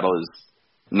relegation battle is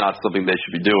not something they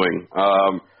should be doing.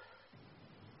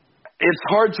 It's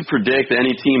hard to predict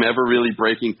any team ever really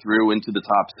breaking through into the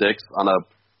top six on a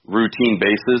routine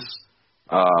basis.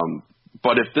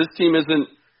 But if this team isn't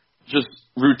just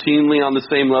routinely on the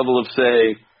same level of,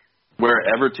 say, where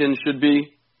Everton should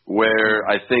be, where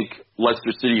I think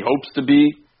Leicester City hopes to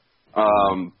be,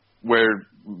 where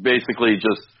basically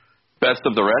just best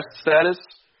of the rest status,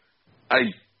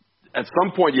 at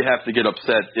some point you have to get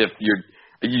upset if you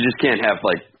just can't have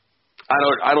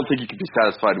I don't think you can be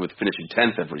satisfied with finishing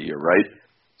 10th every year, right?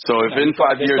 So if in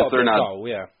 5 years they're not,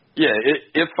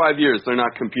 if 5 years they're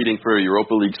not competing for a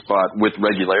Europa League spot with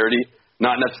regularity,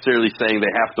 not necessarily saying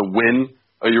they have to win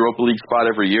a Europa League spot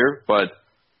every year, but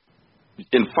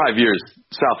in 5 years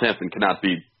Southampton cannot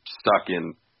be stuck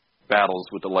in battles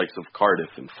with the likes of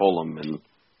Cardiff and Fulham and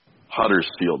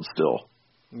Huddersfield still.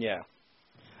 Yeah.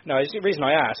 No, the reason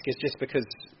I ask is just because,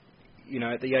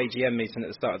 at the AGM meeting at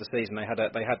the start of the season, they had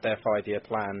their 5-year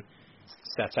plan,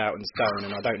 set out in stone,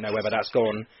 and I don't know whether that's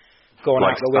gone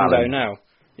like out the window now.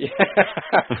 Yeah,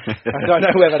 I don't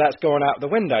know whether that's gone out the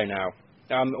window now,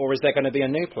 or is there going to be a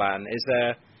new plan? Is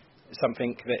there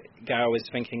something that Gao is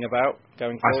thinking about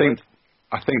going forward?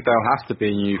 I think there'll have to be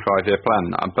a new 5-year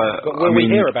plan. But will we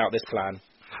hear about this plan?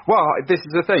 Well, this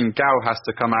is the thing. Gao has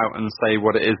to come out and say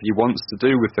what it is he wants to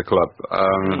do with the club.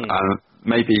 And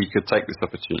maybe he could take this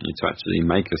opportunity to actually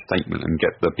make a statement and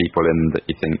get the people in that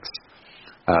he thinks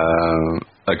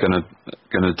are going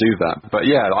to do that. But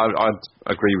yeah, I'd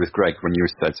agree with Greg when you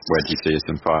said where do you see us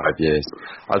in 5 years.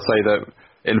 I'd say that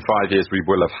in 5 years we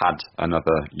will have had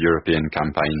another European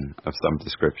campaign of some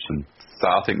description. So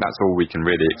I think that's all we can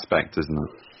really expect, isn't it?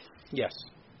 Yes.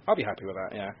 I'll be happy with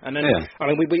that, yeah. And then, I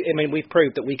mean, we've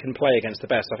proved that we can play against the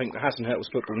best. I think Hasenhüttl's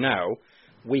football now,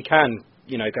 we can,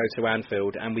 go to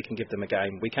Anfield and we can give them a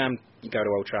game. We can go to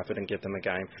Old Trafford and give them a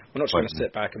game. We're not just going to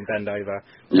sit back and bend over.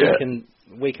 Yeah.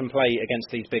 We can play against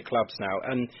these big clubs now.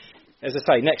 And as I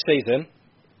say, next season,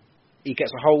 he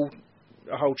gets a whole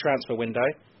transfer window.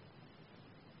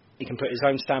 He can put his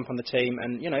own stamp on the team,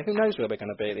 and, who knows where we're going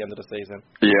to be at the end of the season.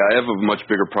 Yeah, I have a much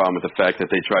bigger problem with the fact that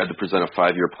they tried to present a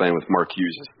 5-year plan with Mark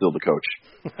Hughes as still the coach.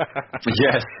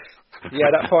 Yes. Yeah,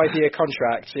 that 5-year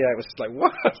contract, it was just like, what?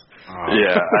 Oh.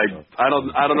 Yeah, I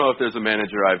don't know if there's a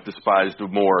manager I've despised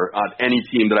more on any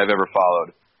team that I've ever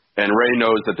followed. And Ray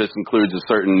knows that this includes a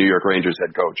certain New York Rangers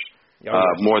head coach,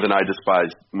 more than I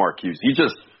despise Mark Hughes.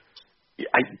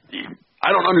 I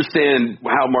don't understand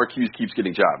how Mark Hughes keeps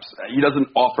getting jobs. He doesn't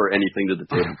offer anything to the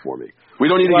table for me. We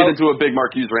don't need to get into a big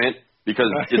Mark Hughes rant because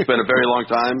it's been a very long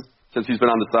time since he's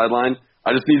been on the sideline.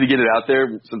 I just need to get it out there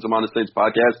since I'm on the Saints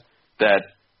podcast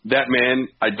that man,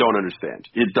 I don't understand.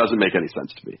 It doesn't make any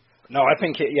sense to me. No, I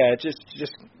think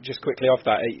just quickly off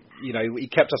that, he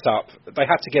kept us up. They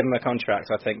had to give him a contract,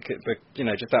 I think,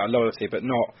 just out of loyalty, but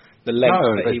not the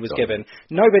length that he was given.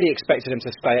 Nobody expected him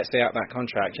to stay out that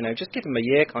contract. Just give him a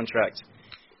year contract.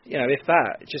 If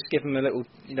that, just give him a little,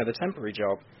 the temporary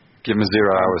job. Give him a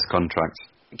 0 hours contract.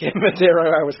 Give him a 0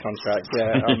 hours contract.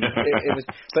 Yeah.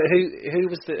 But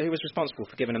who was responsible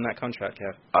for giving him that contract,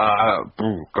 Kev?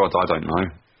 God, I don't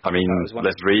know. I mean,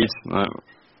 Les Reed.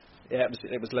 Yeah,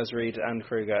 it was Les Reed and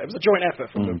Kruger. It was a joint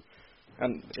effort from them.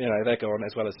 And, they're gone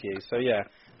as well as Hughes. So, yeah,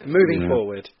 moving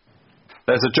forward.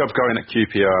 There's a job going at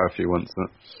QPR if he wants it.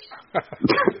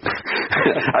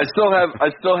 I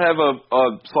still have a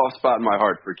soft spot in my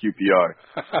heart for QPR.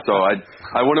 So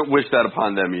I wouldn't wish that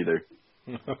upon them either.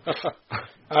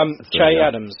 Che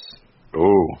Adams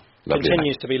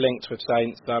continues to be linked with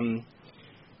Saints.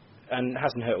 And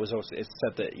Hasenhüttl was also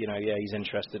said that he's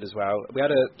interested as well. We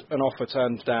had an offer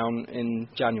turned down in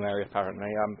January apparently,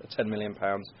 £10 million.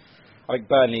 I think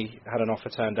Burnley had an offer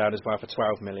turned down as well for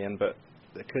 £12 million, but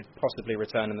it could possibly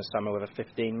return in the summer with a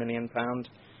 £15 million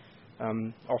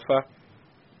offer.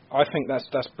 I think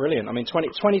that's brilliant. I mean,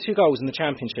 22 goals in the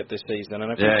Championship this season,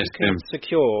 and if you can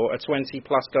secure a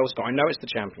 20-plus goal scorer, I know it's the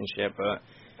Championship, but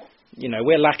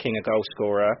we're lacking a goal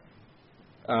scorer.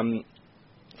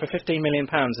 For £15 million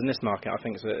in this market, I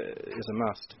think is a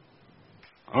must.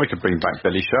 We could bring back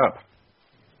Billy Sharp.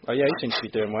 Oh yeah, he seems to be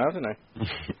doing well, doesn't he?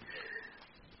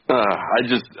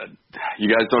 You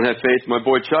guys don't have faith in my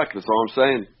boy Chuck. That's all I'm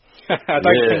saying. I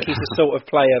don't think he's the sort of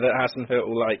player that Hasenhüttl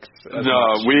likes.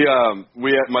 No, we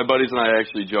my buddies and I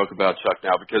actually joke about Chuck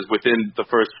now because within the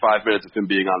first 5 minutes of him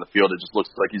being on the field, it just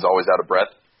looks like he's always out of breath,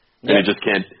 and he just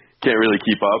can't really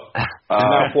keep up.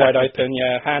 Mouth wide open,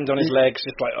 hand on his legs,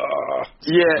 just like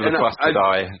Yeah, and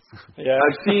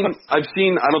I've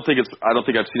seen. I don't think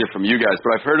I've seen it from you guys,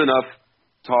 but I've heard enough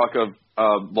talk of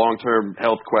long-term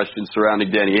health questions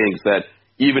surrounding Danny Ings that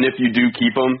even if you do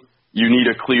keep him, you need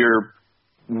a clear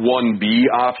 1B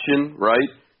option, right?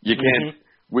 You can't.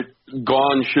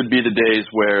 Gone should be the days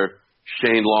where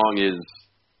Shane Long is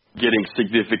getting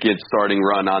significant starting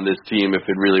run on this team if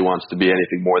it really wants to be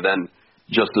anything more than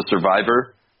just a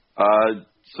survivor.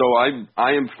 So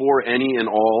I am for any and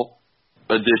all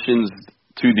additions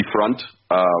to the front,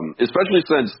 especially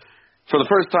since for the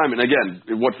first time, and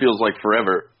again, what feels like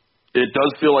forever, it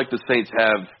does feel like the Saints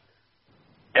have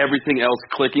everything else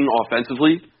clicking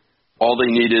offensively. All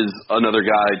they need is another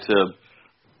guy to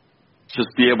just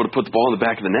be able to put the ball in the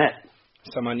back of the net.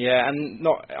 And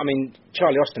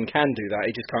Charlie Austin can do that.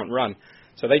 He just can't run.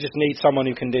 So they just need someone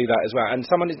who can do that as well, and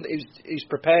someone who's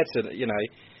prepared to,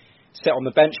 sit on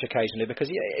the bench occasionally. Because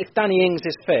if Danny Ings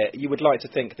is fit, you would like to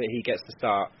think that he gets the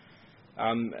start.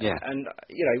 And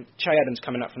Che Adams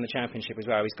coming up from the Championship as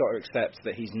well. He's got to accept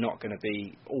that he's not going to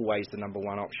be always the number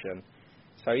one option.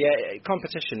 So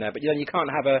competition there, but you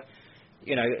can't have a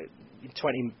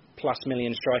 20+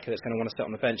 million striker that's going to want to sit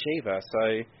on the bench either.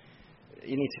 So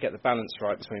you need to get the balance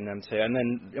right between them two. And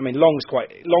then, I mean, Long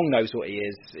knows what he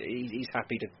is. He's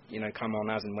happy to, come on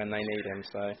as and when they need him.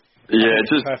 So yeah, it's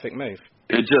just a perfect move.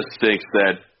 It just stinks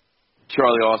that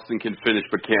Charlie Austin can finish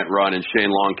but can't run, and Shane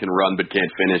Long can run but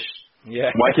can't finish.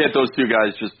 Yeah. Why can't those two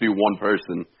guys just be one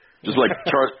person? Just like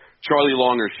Charlie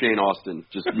Long or Shane Austin.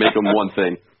 Just make them one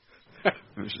thing.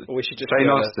 Well, we should just Shane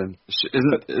Austin.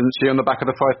 Isn't she on the back of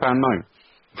the £5 note?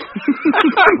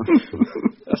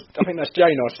 I think that's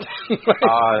Jane Austin.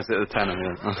 Is it the tenor?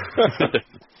 Yeah.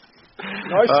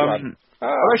 Nice one.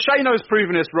 Well, Shano's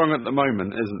proven us wrong at the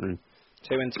moment, isn't he?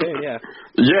 2 and 2, yeah.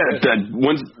 Yeah,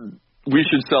 we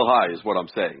should sell high is what I'm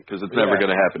saying, because it's never going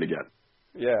to happen again.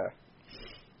 Yeah.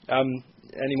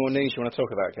 Any more news you want to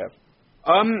talk about, Kev?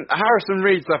 Harrison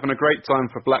Reed's having a great time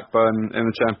for Blackburn in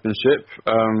the Championship.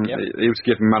 He was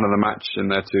given man of the match in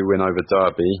their 2-win over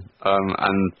Derby,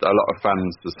 and a lot of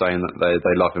fans are saying that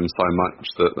they love him so much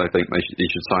that they think he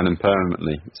should sign him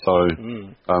permanently. So,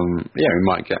 we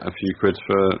might get a few quid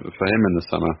for him in the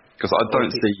summer, because I don't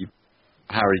see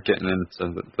Harry getting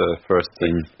into the first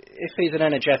team. If he's an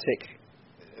energetic,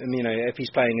 if he's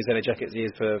playing as energetic as he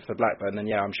is for Blackburn, then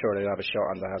I'm sure he'll have a shot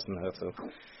under Hasenhüttl.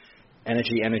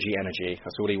 Energy.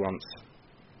 That's all he wants.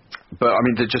 But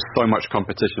there's just so much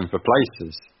competition for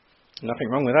places. Nothing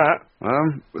wrong with that.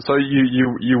 So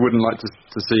you wouldn't like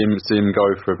to see him go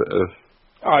for a bit of?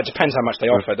 Oh, it depends how much they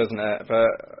offer, doesn't it?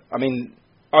 But I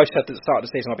said at the start of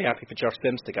the season I'd be happy for Josh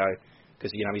Sims to go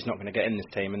because he's not going to get in this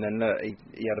team, and then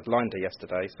he had a blinder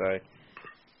yesterday, so.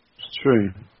 It's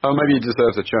true. Oh, maybe he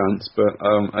deserves a chance, but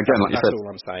again, like you said, that's all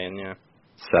I'm saying. Yeah.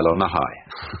 Sell on a high.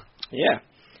 Yeah.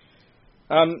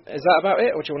 Is that about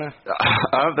it, or do you want to?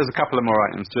 There's a couple of more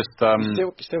items. Just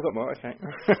still got more. Okay.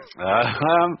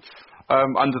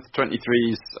 Under the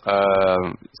 23s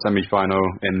semi-final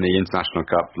in the International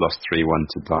Cup, lost 3-1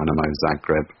 to Dynamo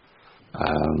Zagreb.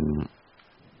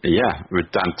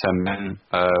 With down 10 men,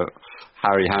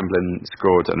 Harry Hamblin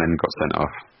scored and then got sent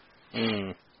off.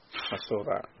 I saw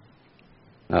that.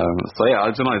 I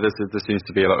don't know. There seems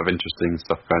to be a lot of interesting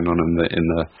stuff going on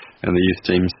in the youth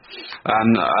teams.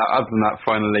 And other than that,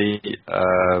 finally,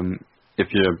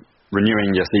 if you're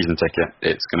renewing your season ticket,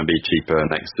 it's going to be cheaper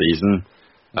next season,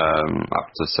 up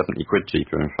to 70 quid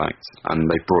cheaper, in fact. And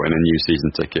they've brought in a new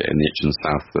season ticket in the Itchen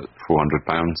South at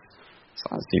 £400. So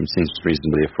that seems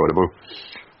reasonably affordable.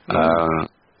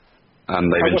 And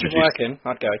they've introduced. If it wasn't working,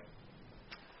 I'd go.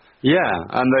 Yeah,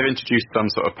 and they've introduced some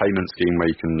sort of payment scheme where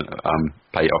you can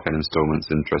pay it off in instalments,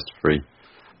 interest-free.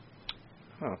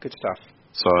 Oh, good stuff.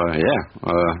 So,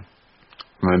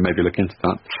 maybe look into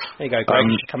that. There you go, Greg.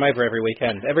 You should come over every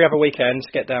weekend. Every other weekend,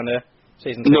 get down there,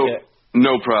 season ticket.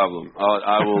 No problem.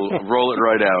 I will roll it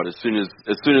right out as soon as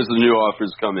the new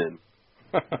offers come in.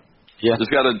 Yeah.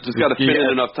 Just gotta fit in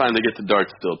enough time to get to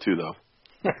darts still, too, though.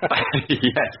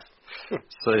 Yes.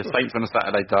 So Saints on a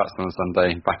Saturday, darts on a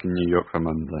Sunday, back in New York for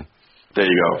Monday. There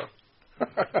you go.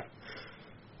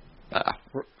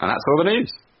 And that's all the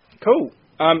news. Cool.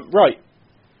 Right.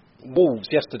 Wolves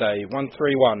yesterday,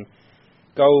 1-3-1.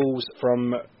 Goals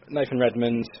from Nathan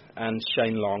Redmond and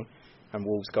Shane Long, and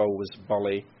Wolves' goal was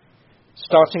Bolly.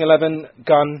 Starting 11,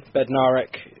 Gunn,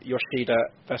 Bednarek, Yoshida,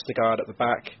 Vestergaard at the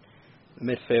back.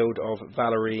 Midfield of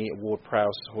Valerie,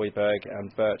 Ward-Prowse, Højbjerg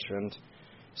and Bertrand.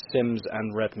 Sims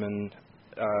and Redmond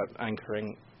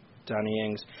anchoring Danny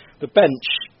Ings. The bench,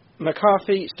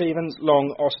 McCarthy, Stevens,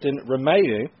 Long, Austin,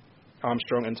 Romeu,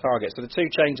 Armstrong and Targett. So the two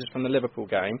changes from the Liverpool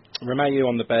game. Romeu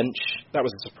on the bench. That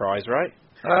was a surprise, right?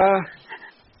 Are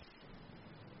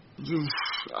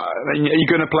you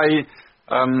going to play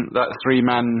that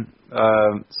three-man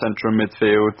central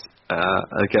midfield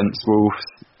against Wolves?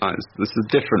 This is a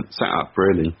different setup,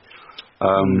 really.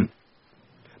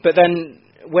 But then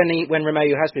when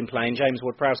Romeu has been playing, James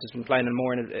Ward-Prowse has been playing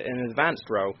more in an advanced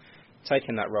role,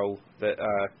 taking that role that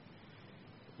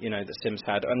that Sims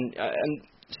had, and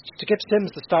to give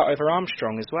Sims the start over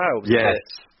Armstrong as well. Yes.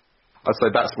 I'd say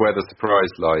that's where the surprise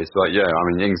lies.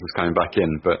 Ings is coming back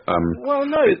in, but well,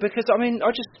 no, because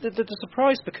the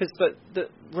surprise because that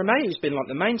Romeu's been like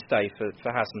the mainstay for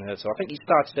Hasenhüttl. I think he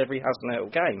started every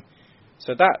Hasenhüttl game,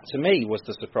 so that to me was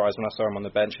the surprise when I saw him on the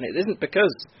bench, and it isn't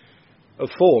because of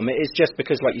form. It is just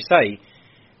because, like you say,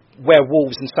 where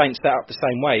Wolves and Saints set up the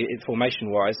same way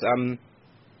formation-wise.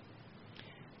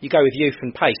 You go with youth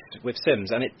and pace with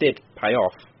Sims, and it did pay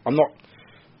off. I'm not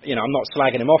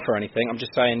slagging him off or anything. I'm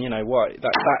just saying,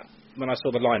 that when I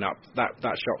saw the lineup, that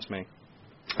shocked me.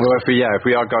 Well, if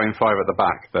we are going five at the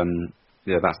back, then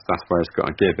that's where it's got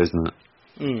to give, isn't it?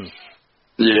 Mm.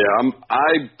 Yeah,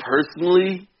 I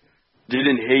personally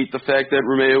didn't hate the fact that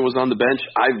Romeu was on the bench.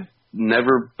 I've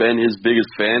never been his biggest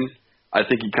fan. I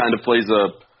think he kind of plays a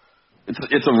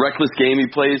it's a reckless game he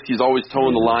plays. He's always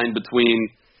toeing the line between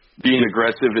being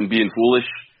aggressive and being foolish.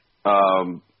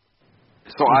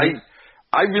 So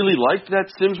I really liked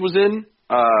that Sims was in.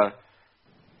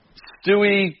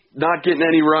 Stewie not getting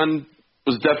any run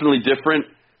was definitely different.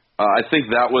 I think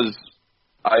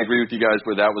I agree with you guys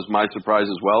where that was my surprise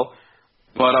as well.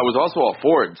 But I was also all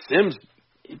for it. Sims,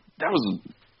 that was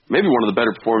maybe one of the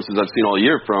better performances I've seen all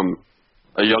year from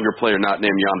a younger player not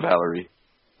named Jan Valerie.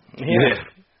 Yeah.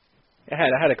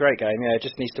 I had a great game. Yeah,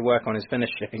 just needs to work on his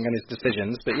finishing and his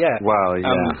decisions. But yeah. Well,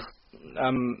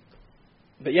 yeah.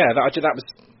 But yeah,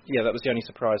 that was the only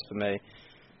surprise for me.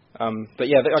 But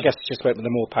yeah, I guess just went with the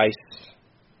more pace.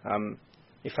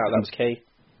 He felt that was key.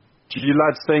 Do you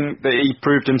lads think that he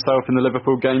proved himself in the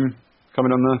Liverpool game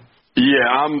coming on there? Yeah,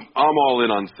 I'm all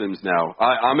in on Sims now.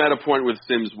 I'm at a point with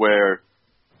Sims where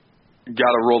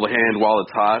got to roll the hand while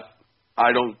it's hot.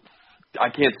 I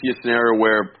can't see a scenario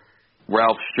where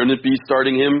Ralph shouldn't be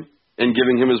starting him and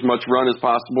giving him as much run as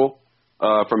possible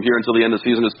from here until the end of the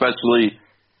season. Especially,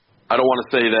 I don't want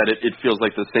to say that it feels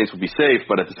like the Saints would be safe,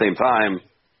 but at the same time,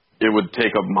 it would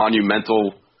take a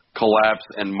monumental collapse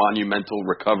and monumental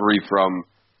recovery from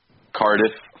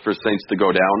Cardiff for Saints to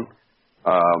go down.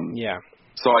 Yeah.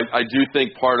 So I do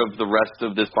think part of the rest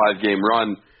of this 5-game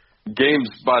run, games,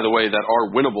 by the way, that are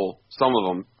winnable, some of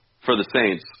them, for the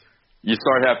Saints, you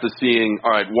start having to seeing,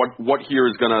 all right, what here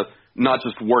is going to not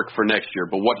just work for next year,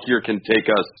 but what here can take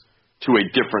us to a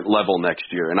different level next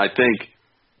year. And I think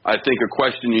a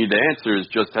question you need to answer is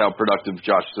just how productive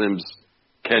Josh Sims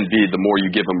can be the more you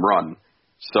give him run.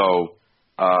 So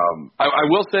I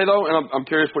will say, though, and I'm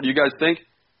curious what you guys think,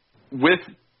 with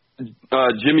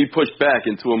Jimmy pushed back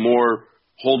into a more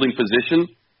holding position,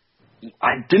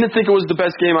 I didn't think it was the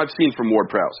best game I've seen from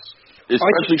Ward-Prowse,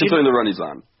 especially considering the run he's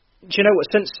on. Do you know what?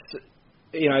 Since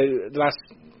the last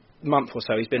month or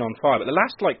so, he's been on fire. But the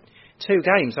last 2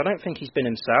 games, I don't think he's been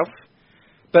himself.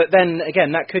 But then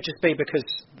again, that could just be because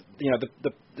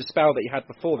the spell that he had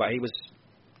before that, he was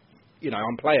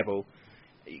unplayable.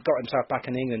 He got himself back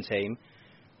in the England team,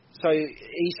 so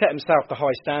he set himself the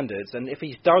high standards. And if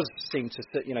he does seem to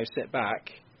sit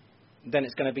back, then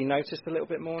it's going to be noticed a little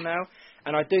bit more now.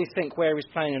 And I do think where he's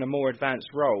playing in a more advanced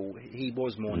role, he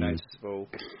was more noticeable.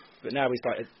 But now he's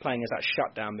playing as that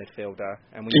shutdown midfielder,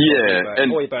 and we got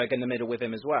Højbjerg in the middle with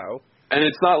him as well. And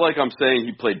it's not like I'm saying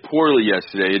he played poorly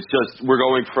yesterday. It's just we're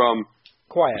going from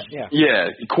quiet, yeah. Yeah,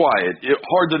 quiet.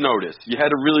 Hard to notice. You had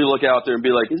to really look out there and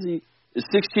be like, is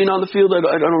 16 on the field? I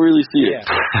don't really see it.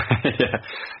 Yeah,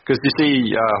 because you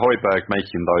see Højbjerg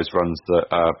making those runs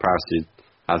that Prowse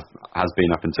has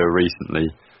been up until recently.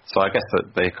 So I guess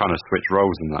that they kind of switch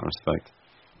roles in that respect.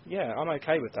 Yeah, I'm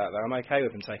okay with that, though. I'm okay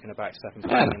with him taking a back step and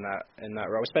playing in that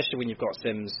role, especially when you've got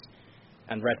Sims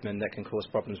and Redmond that can cause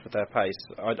problems with their pace.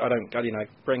 I don't,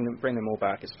 bring them all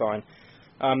back. It's fine.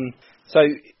 So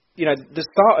the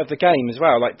start of the game as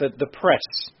well, the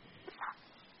press.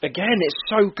 Again, it's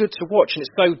so good to watch and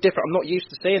it's so different. I'm not used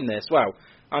to seeing this. Well,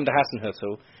 under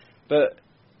Hasenhüttl, but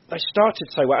they started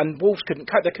so well, and Wolves couldn't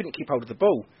keep hold of the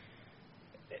ball.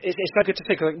 It's so good to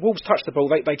see because Wolves touch the ball,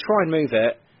 they try and move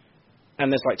it. And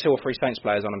there's 2 or 3 Saints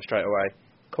players on them straight away,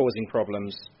 causing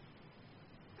problems.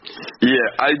 Yeah,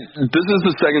 this is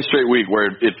the second straight week where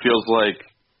it feels like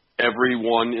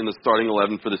everyone in the starting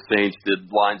 11 for the Saints did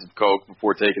lines of coke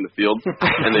before taking the field,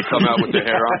 and they come out with their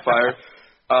hair on fire.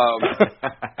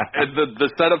 And the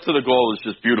setup to the goal is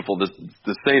just beautiful. The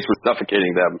Saints were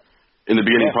suffocating them in the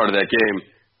beginning part of that game,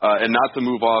 and not to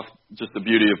move off just the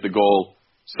beauty of the goal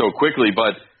so quickly,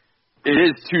 but it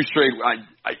is 2 straight.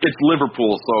 It's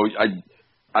Liverpool, so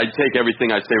I take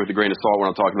everything I say with a grain of salt when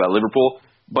I'm talking about Liverpool.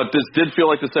 But this did feel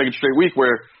like the second straight week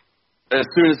where as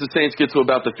soon as the Saints get to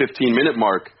about the 15-minute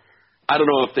mark, I don't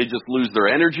know if they just lose their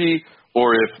energy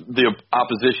or if the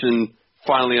opposition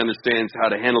finally understands how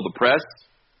to handle the press.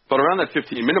 But around that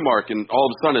 15-minute mark, and all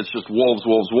of a sudden it's just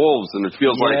Wolves, and it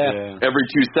feels like every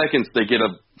 2 seconds they get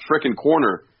a frickin'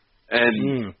 corner.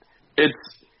 And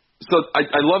So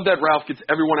I love that Ralph gets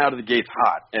everyone out of the gates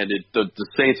hot, and the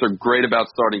Saints are great about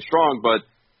starting strong. But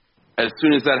as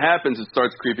soon as that happens, it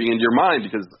starts creeping into your mind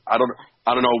because I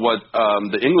don't know what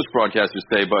the English broadcasters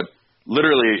say, but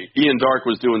literally Ian Darke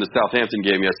was doing the Southampton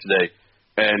game yesterday,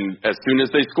 and as soon as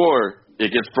they score,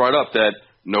 it gets brought up that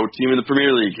no team in the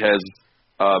Premier League has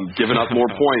given up more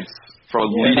points from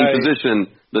a leading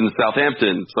position than the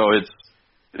Southampton. So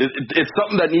it's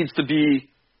something that needs to be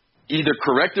either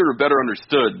corrected or better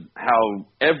understood, how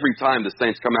every time the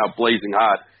Saints come out blazing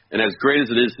hot, and as great as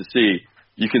it is to see,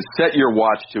 you can set your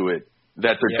watch to it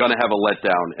that they're going to have a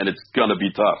letdown, and it's going to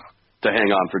be tough to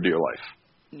hang on for dear life.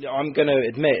 I'm going to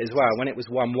admit as well, when it was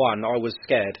 1-1, I was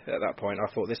scared at that point.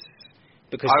 I thought this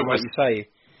because, like you say,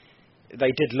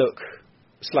 they did look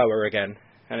slower again.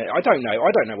 And I don't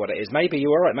know what it is. Maybe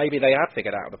you're right. Maybe they have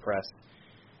figured out the press.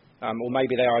 Or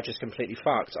maybe they are just completely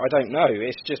fucked. I don't know.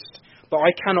 It's just... But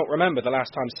I cannot remember the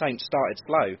last time Saints started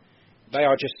slow. They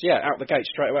are just, out the gate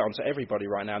straight away onto everybody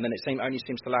right now. And then it only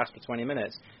seems to last for 20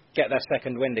 minutes. Get their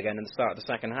second wind again and start the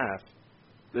second half.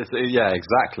 Yeah,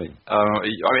 exactly. I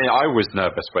mean, I was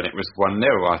nervous when it was 1-0.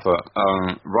 I thought,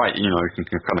 right, we can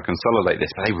kind of consolidate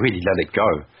this. But they really let it go.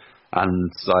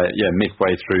 And,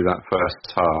 midway through that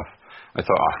first half, I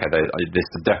thought, okay, this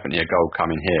is definitely a goal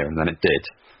coming here. And then it did.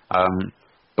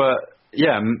 But,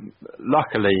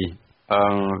 luckily,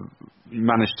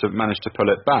 managed to pull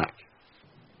it back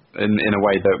in a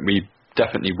way that we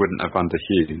definitely wouldn't have under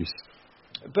Hughes.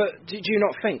 But did you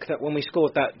not think that when we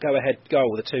scored that go-ahead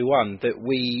goal, the 2-1, that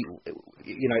we,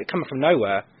 coming from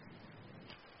nowhere,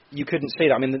 you couldn't see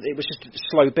that? I mean, it was just a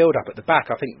slow build-up at the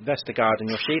back. I think Vestergaard and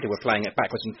Yoshida were playing it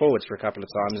backwards and forwards for a couple of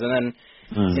times. And then,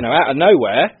 out of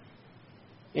nowhere,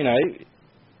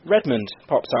 Redmond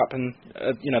pops up and,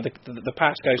 the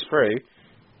pass goes through.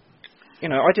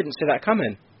 I didn't see that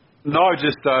coming. No,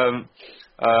 just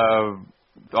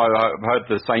I heard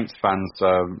the Saints fans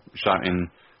shouting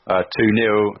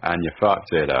 2-0 and you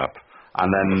fucked it up.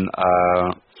 And then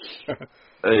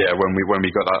when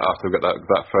we got that, after we got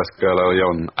that first goal early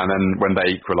on, and then when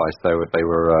they equalised, they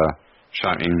were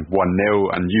shouting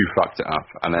 1-0 and you fucked it up.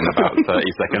 And then about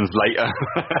 30 seconds later,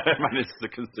 managed to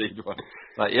concede one.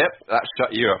 Like, yep, that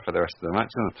shut you up for the rest of the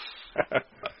match, isn't it?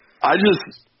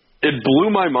 It blew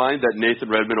my mind that Nathan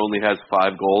Redmond only has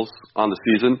 5 goals on the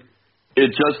season.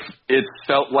 It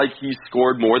felt like he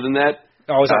scored more than that.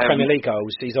 Oh, is that Premier League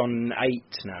goals? He's on 8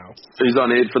 now. He's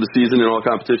on 8 for the season in all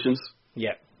competitions?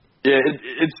 Yeah. Yeah,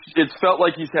 it's felt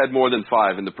like he's had more than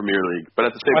 5 in the Premier League. But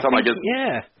at the same time, I guess...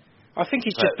 Yeah. I think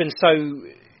he's just been so,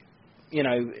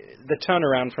 the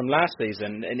turnaround from last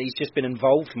season, and he's just been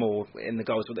involved more in the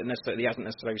goals that he hasn't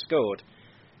necessarily scored.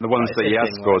 The ones that he has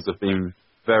scored have been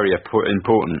very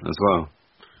important as well.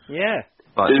 Yeah.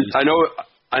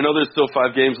 I know there's still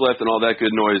 5 games left and all that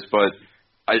good noise, but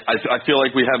I feel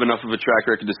like we have enough of a track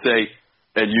record to say,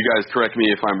 and you guys correct me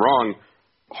if I'm wrong,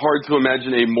 hard to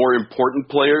imagine a more important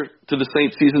player to the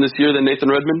Saints season this year than Nathan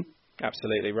Redmond?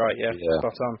 Absolutely right, yeah.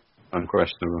 Spot on.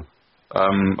 Unquestionable. I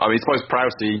mean, I suppose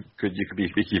Prowsey could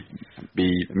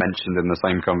be mentioned in the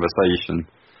same conversation.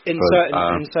 In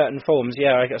certain forms,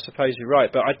 yeah, I suppose you're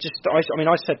right. But I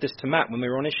said this to Matt when we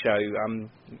were on his show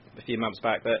a few months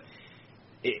back, that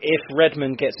if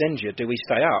Redmond gets injured, do we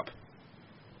stay up?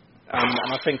 And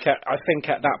I think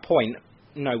at that point,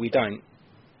 no, we don't.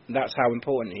 That's how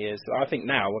important he is. I think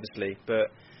now, obviously,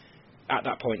 but at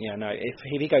that point, yeah, no. If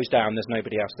he goes down, there's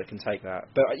nobody else that can take that.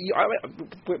 But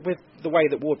with the way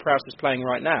that Ward-Prowse is playing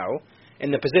right now,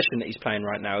 in the position that he's playing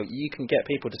right now, you can get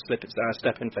people to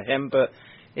step in for him. But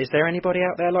is there anybody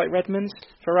out there like Redmond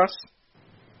for us?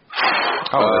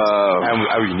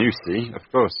 Elyounoussi, of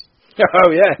course.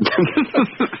 Oh yeah.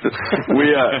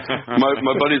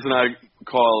 My buddies and I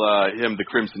call him the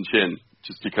Crimson Chin,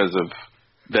 just because of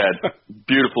that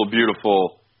beautiful,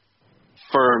 beautiful,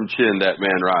 firm chin that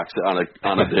man rocks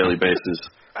on a daily basis.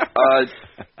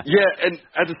 And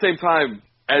at the same time,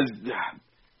 as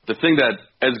the thing that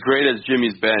as great as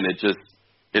Jimmy's been,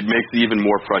 it makes it even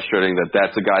more frustrating that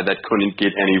that's a guy that couldn't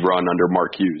get any run under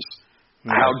Mark Hughes.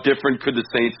 Mm-hmm. How different could the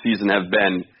Saints season have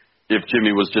been if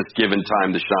Jimmy was just given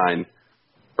time to shine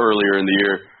earlier in the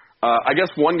year? I guess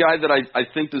one guy that I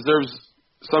think deserves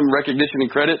some recognition and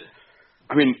credit,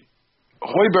 I mean,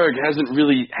 Højbjerg hasn't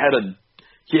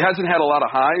had a lot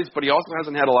of highs, but he also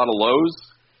hasn't had a lot of lows.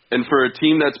 And for a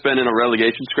team that's been in a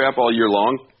relegation scrap all year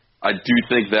long, I do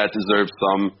think that deserves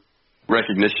some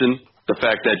recognition. The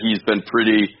fact that he's been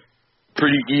pretty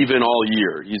even all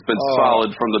year. He's been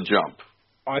solid from the jump.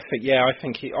 I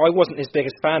think I wasn't his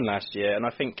biggest fan last year, and I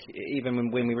think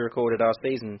even when we recorded our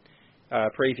season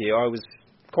preview, I was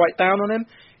quite down on him.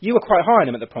 You were quite high on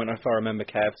him at the point, if I remember,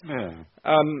 Kev. Yeah.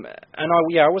 And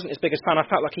I wasn't his biggest fan. I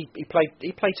felt like he played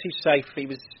too safe. He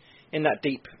was in that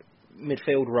deep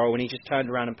midfield role, and he just turned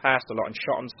around and passed a lot and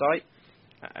shot on sight.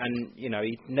 And he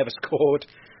never scored.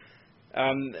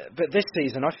 But this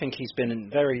season, I think he's been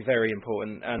very, very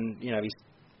important, and he's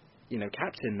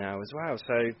captain now as well.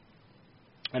 So,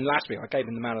 and last week I gave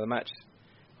him the man of the match.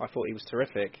 I thought he was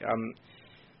terrific.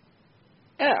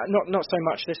 Not so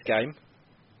much this game,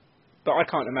 but I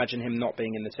can't imagine him not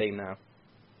being in the team now.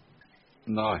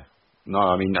 No.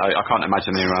 I mean, I can't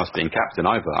imagine anyone else being captain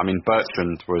either. I mean,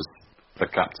 Bertrand was the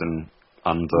captain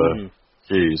under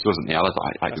Hughes, wasn't he?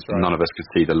 None of us could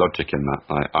see the logic in that.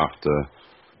 After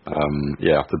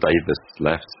Davis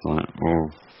left,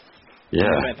 Yeah.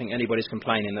 I don't think anybody's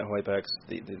complaining that Højbjerg's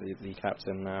the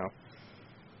captain now.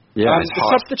 Yeah. The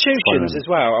substitutions as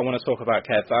well. I want to talk about,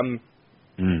 Kev.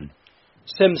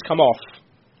 Sims come off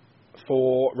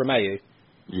for Romeu.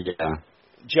 Yeah.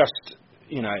 Just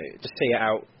to see it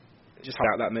out, just hold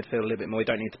out that midfield a little bit more. You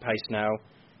don't need the pace now,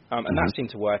 and that seemed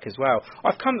to work as well.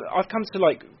 I've come to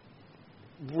like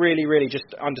really, really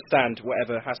just understand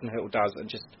whatever Hasenhüttl does and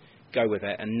just go with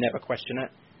it and never question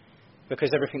it,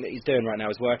 because everything that he's doing right now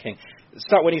is working.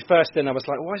 When he first in, I was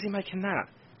like, why is he making that?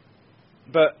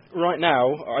 But right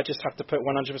now, I just have to put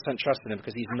 100% trust in him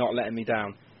because he's not letting me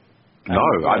down.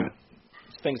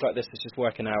 Things like this is just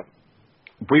working out.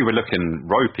 We were looking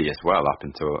ropey as well up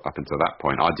until that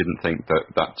point. I didn't think that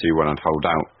 2-1 would hold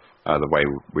out the way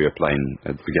we were playing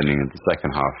at the beginning of the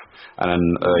second half. And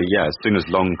then, as soon as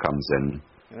Long comes in,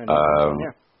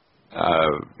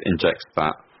 injects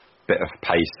that bit of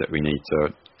pace that we need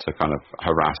to kind of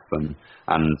harass them.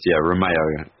 And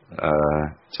Romeu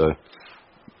to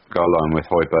go along with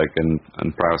Højbjerg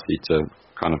and Prowsey to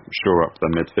kind of shore up the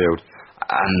midfield.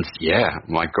 And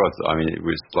my God, I mean, it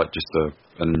was like just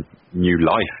a new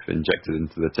life injected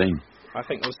into the team. I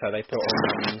think also they put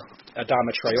on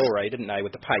Adama Traore, didn't they,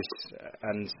 with the pace,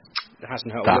 and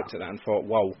Hasenhüttl looked at that and thought,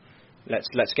 whoa,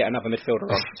 let's get another midfielder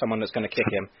on, someone that's going to kick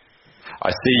him. I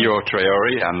see your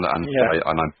Traore, and I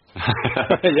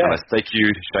stake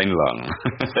you Shane Long.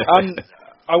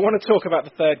 I want to talk about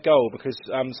the third goal because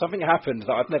something happened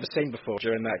that I've never seen before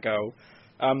during that goal.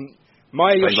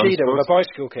 Maya Yoshida with a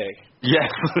bicycle kick. Yes.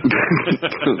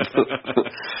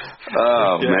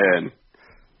 Oh man.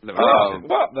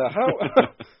 What the hell?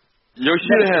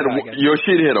 Yoshida had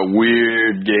a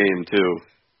weird game too.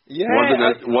 Yeah.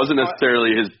 Wasn't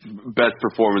necessarily his best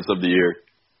performance of the year.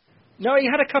 No, he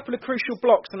had a couple of crucial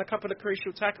blocks and a couple of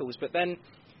crucial tackles, but then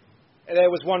there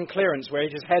was one clearance where he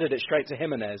just headed it straight to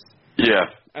Jimenez. Yeah.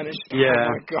 And it's oh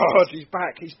my God, he's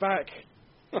back.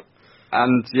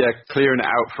 And clearing it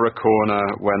out for a corner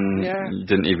when you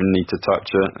didn't even need to touch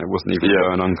it. It wasn't even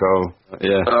going on goal.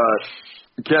 Yeah.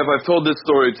 Kev, I've told this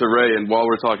story to Ray, and while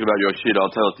we're talking about Yoshida,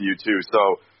 I'll tell it to you too.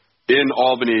 So, in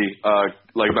Albany,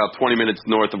 like about 20 minutes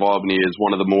north of Albany, is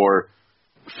one of the more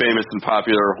famous and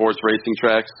popular horse racing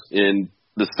tracks in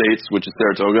the States, which is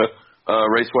Saratoga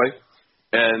Raceway.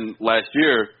 And last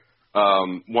year,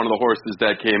 one of the horses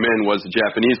that came in was a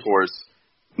Japanese horse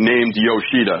named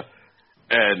Yoshida.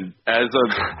 And as a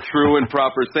true and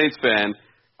proper Saints fan,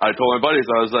 I told my buddies,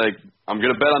 I was like, I'm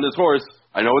going to bet on this horse.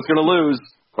 I know it's going to lose,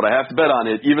 but I have to bet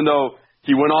on it. Even though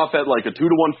he went off at like a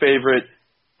 2-1 favorite,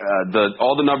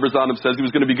 all the numbers on him says he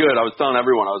was going to be good. I was telling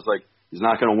everyone, I was like, he's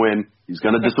not going to win. He's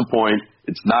going to disappoint.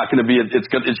 It's not going to be.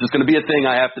 It's just going to be a thing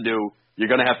I have to do.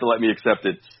 You're going to have to let me accept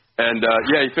it. And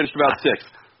he finished about 6th.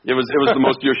 It was the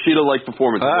most Yoshida-like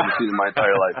performance I've ever seen in my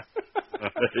entire life.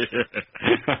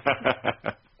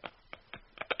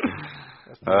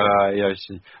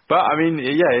 But I mean,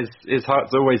 his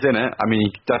heart's always in it. I mean,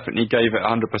 he definitely gave it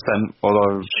 100%.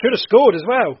 Although should have scored as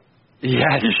well.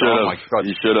 Yeah, he should have. Oh my God,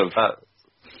 he should have.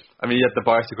 I mean, he had the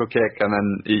bicycle kick, and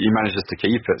then he manages to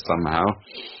keep it somehow.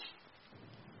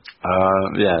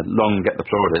 Long get the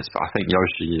plaudits, but I think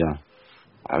Yoshi.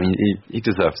 I mean, he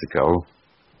deserves a goal.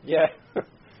 Yeah,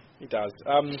 he does.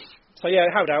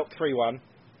 Held out 3-1.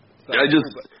 So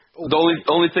the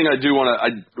only thing I do want to,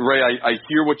 Ray, I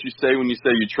hear what you say when you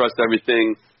say you trust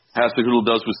everything Hasenhüttl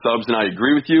does with subs, and I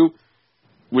agree with you,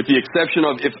 with the exception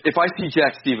of if I see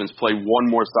Jack Stevens play one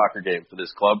more soccer game for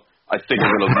this club, I think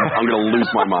I'm gonna lose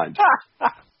my mind.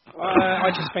 I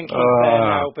just think he's there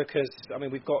now because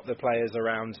we've got the players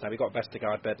around now. We've got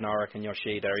Vestergaard, Bednarek, and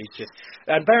Yoshida.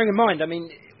 And bearing in mind,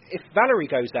 if Valerie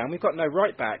goes down, we've got no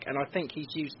right back, and I think he's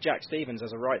used Jack Stevens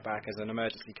as a right back as an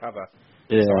emergency cover.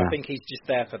 Yeah. So I think he's just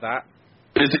there for that.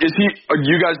 Is he?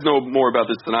 You guys know more about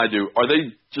this than I do. Are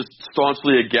they just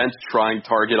staunchly against trying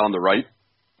target on the right?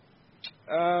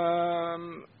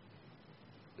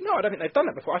 No, I don't think they've done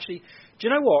it before. Actually, do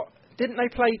you know what? Didn't they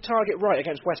play target right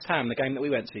against West Ham, the game that we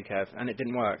went to, Kev, and it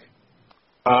didn't work?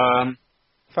 First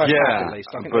half, at least.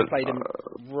 I think they played him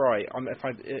right. I may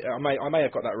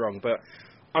have got that wrong, but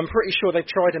I'm pretty sure they've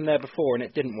tried him there before and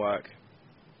it didn't work.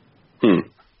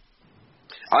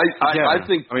 I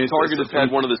think Target has had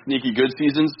one of the sneaky good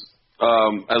seasons,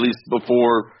 at least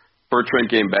before Bertrand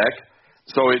came back.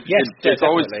 So it's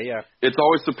always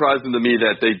surprising to me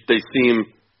that they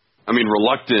seem,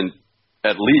 reluctant,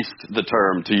 at least the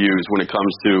term to use when it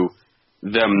comes to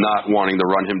them not wanting to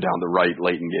run him down the right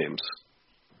late in games.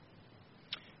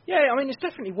 Yeah, it's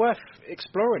definitely worth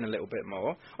exploring a little bit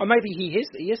more. Or maybe he is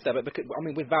there, but because,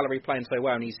 with Valerie playing so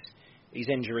well and he's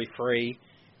injury free,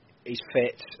 he's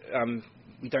fit.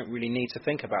 we don't really need to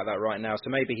think about that right now. So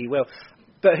maybe he will.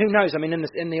 But who knows? I mean,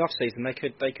 in the off season, they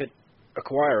could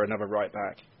acquire another right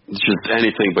back. It's just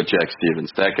anything but Jack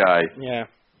Stevens. That guy. Yeah.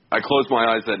 I close my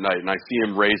eyes at night and I see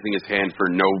him raising his hand for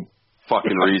no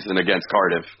fucking reason against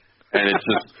Cardiff, and it's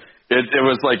just it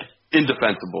was like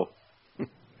indefensible.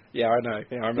 Yeah, I know.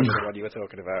 Yeah, I remember the one you were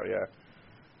talking about. Yeah.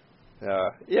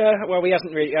 Well, he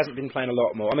hasn't been playing a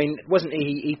lot more. I mean, wasn't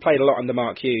he? He played a lot under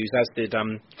Mark Hughes, as did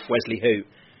Wesley Hoot.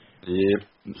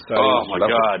 Yeah. So, oh my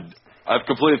God, I've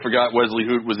completely forgot Wesley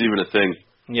Hoot was even a thing.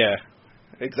 Yeah.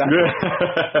 Exactly.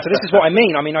 So this is what I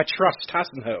mean. I mean, I trust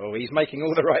Hasenhüttl. He's making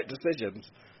all the right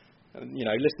decisions. You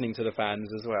know, listening to the fans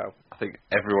as well. I think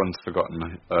everyone's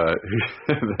forgotten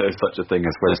there's such a thing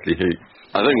as Wesley Hoot.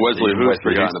 I think Wesley Hoot's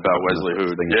forgotten about Wesley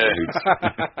Hoot.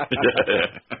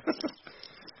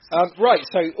 Yeah. Right,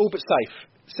 so all but safe.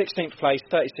 16th place,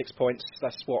 36 points.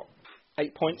 That's what,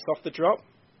 8 points off the drop?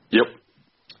 Yep.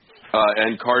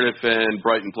 And Cardiff and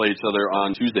Brighton play each other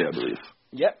on Tuesday, I believe.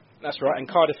 Yep, that's right. And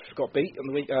Cardiff got beat on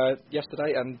the week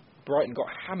yesterday, and Brighton got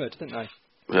hammered, didn't they?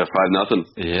 Yeah, 5-0.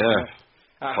 Yeah.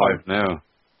 5-0.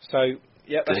 So,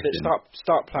 yeah, that's it.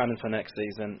 Start planning for next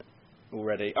season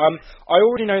already. I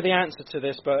already know the answer to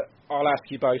this, but I'll ask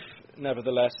you both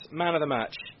nevertheless. Man of the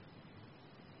match?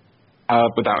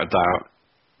 Without a doubt.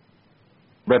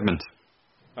 Redmond.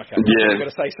 Okay. Yeah. I'm going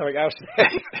to say something else.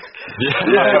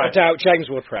 Without a doubt, James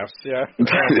Ward-Prowse. Yeah.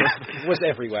 Was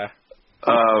everywhere.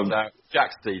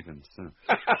 Jack Stevens.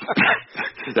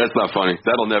 That's not funny.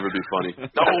 That'll never be funny.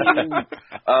 No.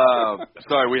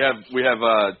 Sorry, we have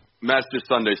Master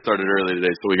Sunday started early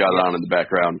today, so we got it on in the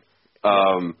background.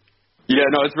 Yeah,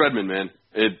 no, it's Redmond, man.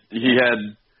 He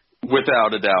had,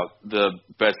 without a doubt, the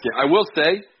best game. I will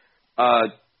say,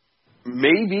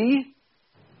 maybe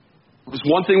there's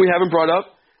one thing we haven't brought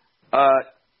up.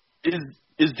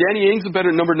 Is Danny Ings a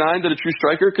better number 9 than a true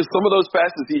striker? Because some of those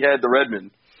passes he had to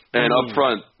Redmond and up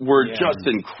front were just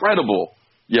incredible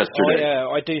yesterday. Oh, yeah,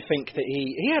 I do think that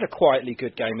he had a quietly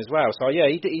good game as well. So, yeah,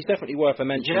 he's definitely worth a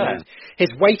mention. Yeah. His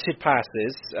weighted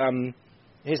passes,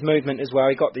 his movement as well,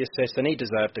 he got the assist and he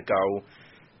deserved a goal.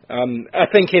 I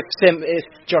think if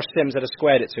Josh Sims had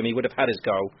squared it to him, he would have had his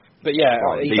goal. But, yeah,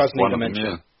 he does need a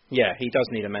mention. Yeah, he does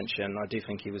need a mention. I do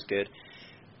think he was good.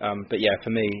 But, yeah, for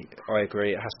me, I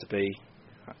agree. It has to be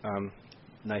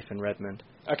Nathan Redmond.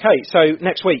 Okay, so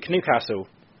next week, Newcastle.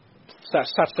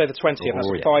 Saturday the 20th.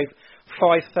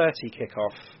 That's 5:30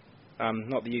 kickoff.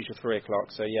 Not the usual 3 o'clock.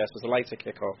 So yes, it's a later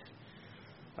kickoff.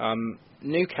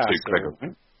 Newcastle.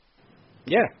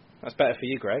 Yeah, that's better for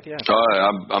you, Greg. Yeah.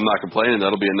 I'm not complaining.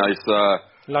 That'll be a nice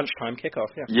lunchtime kickoff.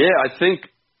 Yeah. Yeah, I think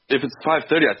if it's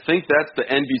 5:30, I think that's the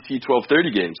NBC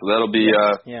 12:30 game. So that'll be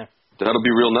that'll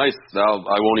be real nice.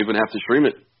 I won't even have to stream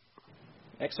it.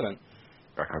 Excellent.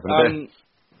 And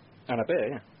a beer,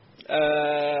 yeah.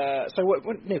 So what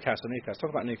Newcastle. Talk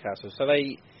about Newcastle. So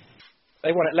they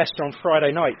won at Leicester on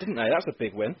Friday night, didn't they? That was a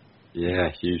big win. Yeah,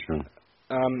 huge win.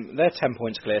 They're 10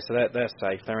 points clear, so they're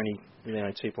safe. They're only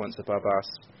 2 points above us.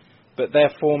 But their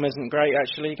form isn't great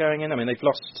actually going in. I mean, they've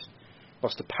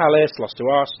lost to Palace, lost to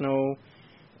Arsenal,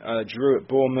 drew at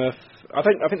Bournemouth. I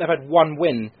think they've had one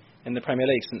win in the Premier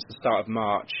League since the start of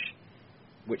March,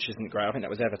 which isn't great. I think that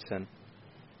was Everton.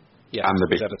 Yeah, and the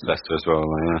big Leicester as well.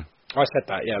 Yeah. I said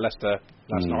that, yeah, Leicester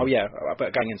last night. Oh, yeah,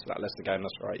 but going into that Leicester game,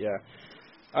 that's right, yeah.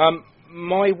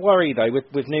 My worry, though,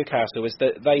 with Newcastle is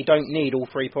that they don't need all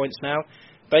 3 points now.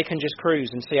 They can just cruise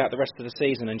and see out the rest of the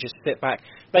season and just sit back.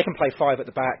 They can play 5 at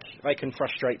the back. They can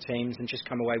frustrate teams and just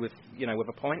come away with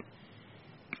a point.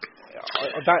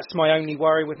 That's my only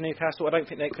worry with Newcastle. I don't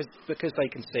think because they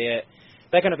can see it.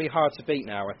 They're going to be hard to beat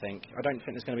now, I think. I don't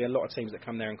think there's going to be a lot of teams that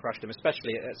come there and crush them,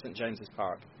 especially at St James's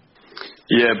Park.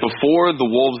 Yeah, before the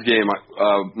Wolves game,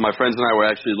 my friends and I were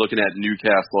actually looking at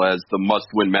Newcastle as the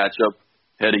must-win matchup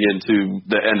heading into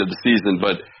the end of the season.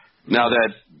 But now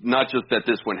that, not just that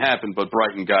this one happened, but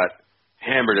Brighton got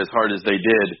hammered as hard as they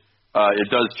did, it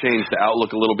does change the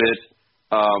outlook a little bit.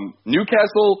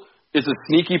 Newcastle is a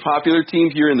sneaky popular team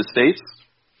here in the States.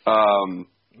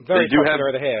 Very popular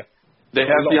over here. They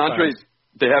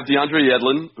have DeAndre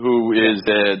Yedlin, who is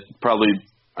probably,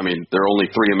 I mean, there are only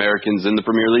 3 Americans in the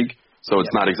Premier League, so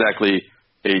it's not exactly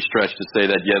a stretch to say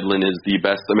that Yedlin is the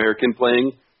best American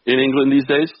playing in England these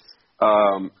days.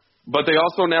 But they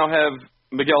also now have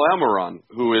Miguel Almiron,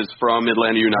 who is from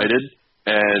Atlanta United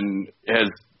and has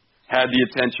had the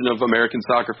attention of American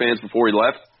soccer fans before he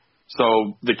left.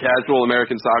 So the casual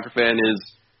American soccer fan is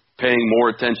paying more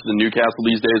attention to Newcastle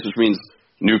these days, which means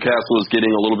Newcastle is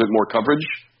getting a little bit more coverage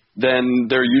than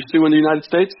they're used to in the United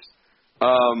States.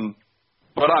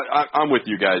 But I'm with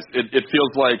you guys. It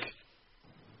feels like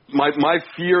my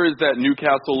fear is that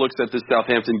Newcastle looks at this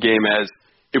Southampton game as,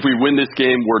 if we win this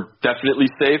game, we're definitely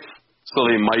safe. So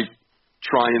they might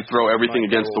try and throw everything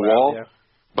against the wall. Yeah.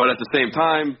 But at the same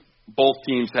time, both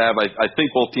teams have, I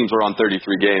think both teams are on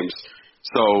 33 games.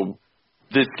 So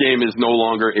this game is no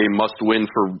longer a must-win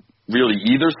for really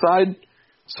either side.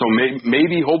 So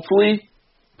maybe, hopefully,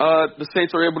 the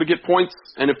Saints are able to get points.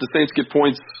 And if the Saints get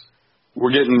points,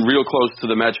 we're getting real close to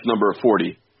the magic number of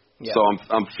 40. Yeah. So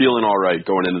I'm feeling all right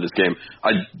going into this game.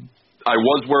 I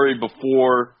was worried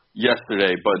before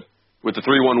yesterday, but with the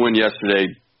 3-1 win yesterday,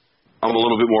 I'm a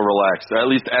little bit more relaxed. At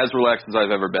least as relaxed as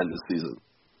I've ever been this season.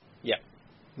 Yeah,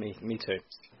 me too.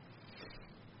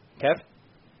 Kev?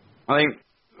 I think,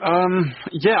 I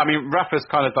mean, Rafa's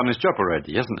kind of done his job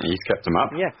already, hasn't he? He's kept him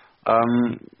up. Yeah.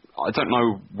 I don't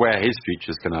know where his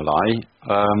future's going to lie.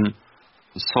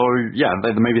 So yeah,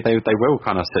 maybe they will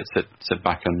kind of sit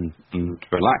back and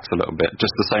relax a little bit.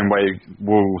 Just the same way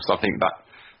Wolves, I think that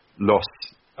lost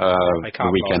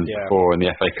the weekend before in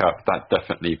the FA Cup, that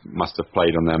definitely must have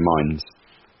played on their minds.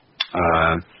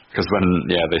 Because when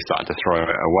they started to throw it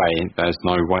away, there's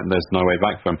no way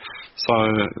back for them. So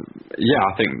yeah,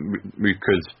 I think we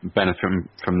could benefit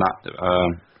from that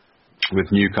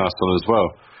with Newcastle as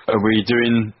well. Are we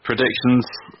doing predictions?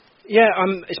 Yeah,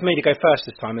 it's me to go first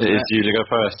this time, isn't it? It is you to go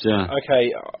first, yeah.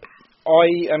 Okay,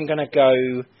 I am going to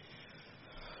go...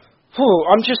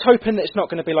 I'm just hoping that it's not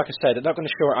going to be, like I said, they're not going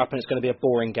to shore it up and it's going to be a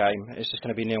boring game. It's just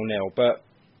going to be 0-0. But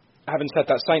having said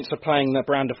that, Saints are playing the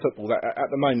brand of football that, at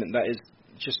the moment, that is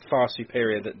just far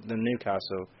superior than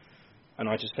Newcastle. And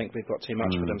I just think we've got too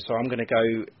much for them. So I'm going to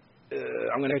go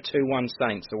 2-1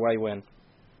 Saints, away win.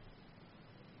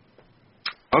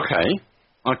 Okay.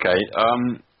 I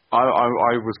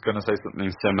was going to say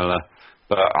something similar,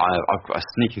 but I've got a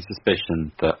sneaky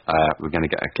suspicion that we're going to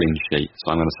get a clean sheet,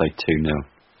 so I'm going to say 2-0.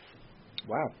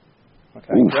 Wow.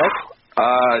 Okay. Greg?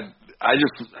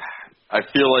 I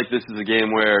feel like this is a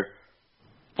game where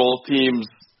both teams,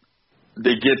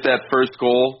 they get that first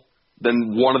goal,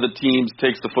 then one of the teams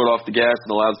takes the foot off the gas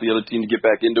and allows the other team to get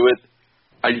back into it.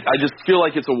 I just feel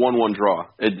like it's a 1-1 draw.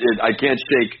 I can't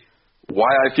shake why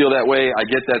I feel that way. I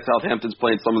get that Southampton's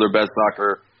playing some of their best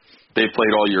soccer they've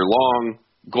played all year long.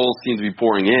 Goals seem to be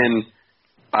pouring in.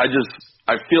 I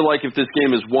feel like if this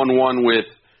game is 1-1 with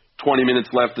 20 minutes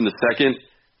left in the second,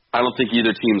 I don't think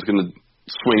either team's going to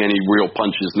swing any real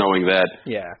punches, knowing that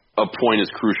a point is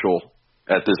crucial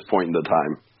at this point in the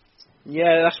time.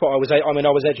 Yeah, that's what I was. I mean, I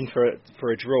was edging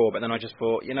for a draw, but then I just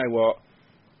thought, you know what,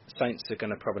 Saints are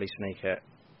going to probably sneak it.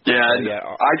 Yeah,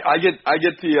 I get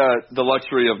the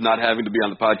luxury of not having to be on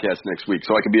the podcast next week,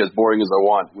 so I can be as boring as I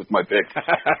want with my pick.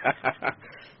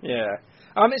 Yeah.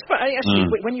 It's funny, actually,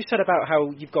 when you said about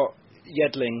how you've got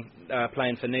Yedling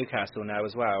playing for Newcastle now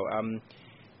as well,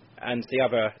 and the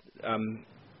other,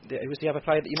 who was the other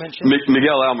player that you mentioned?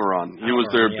 Miguel Almiron. He was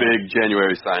their big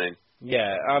January signing.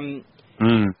 Yeah.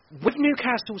 With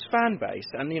Newcastle's fan base,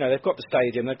 and they've got the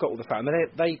stadium, they've got all the fans.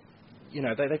 They've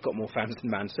got more fans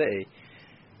than Man City.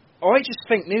 I just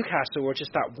think Newcastle are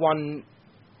just that one.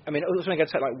 I mean, it was going to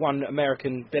take like one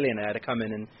American billionaire to come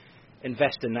in and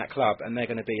invest in that club, and they're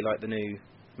going to be like the new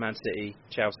Man City,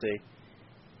 Chelsea.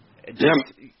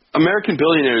 American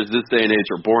billionaires this day and age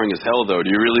are boring as hell, though. Do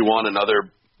you really want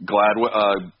another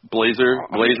Glazer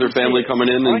family coming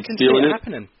in and stealing it?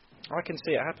 I can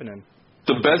see it happening.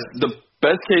 The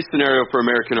best case scenario for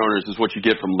American owners is what you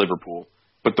get from Liverpool,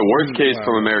 but the worst case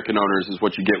from American owners is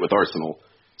what you get with Arsenal.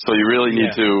 So you really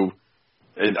need to,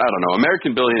 I don't know,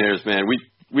 American billionaires, man,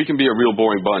 we can be a real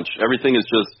boring bunch. Everything is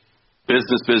just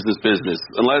business.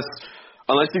 Unless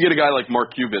you get a guy like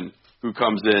Mark Cuban who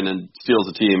comes in and steals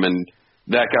a team, and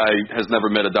that guy has never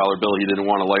met a dollar bill he didn't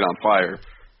want to light on fire.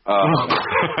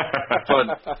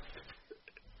 But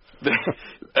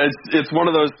it's one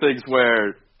of those things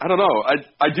where, I don't know,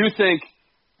 I do think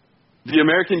the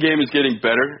American game is getting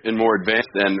better and more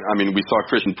advanced. And, I mean, we saw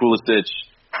Christian Pulisic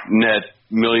net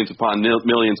millions upon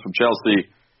millions from Chelsea.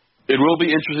 It will be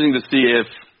interesting to see if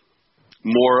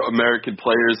more American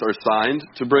players are signed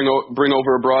to bring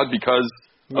over abroad because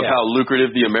of how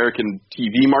lucrative the American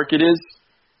TV market is.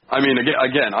 I mean,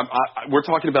 again, we're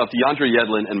talking about DeAndre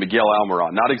Yedlin and Miguel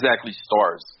Almiron, not exactly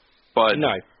stars, but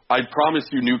I promise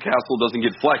you Newcastle doesn't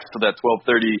get flexed for that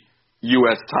 12:30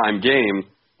 U.S. time game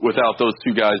without those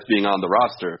two guys being on the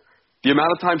roster. The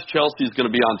amount of times Chelsea is going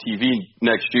to be on TV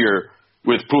next year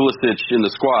with Pulisic in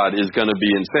the squad is going to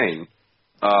be insane.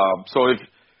 So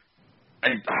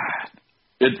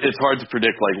it's hard to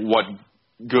predict like what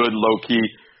good low key,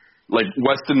 like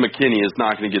Weston McKennie is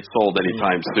not going to get sold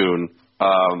anytime soon.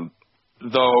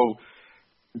 Though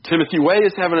Timothy Way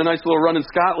is having a nice little run in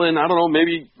Scotland. I don't know.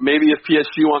 Maybe if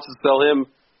PSG wants to sell him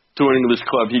to an English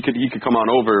club, he could come on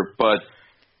over. But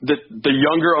the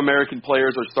younger American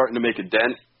players are starting to make a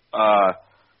dent.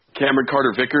 Cameron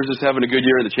Carter-Vickers is having a good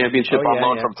year in the Championship on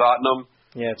loan from Tottenham.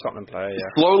 Yeah, Tottenham player, yeah.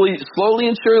 Slowly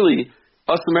and surely,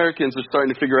 us Americans are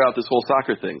starting to figure out this whole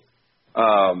soccer thing.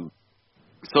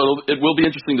 So it will be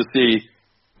interesting to see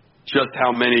just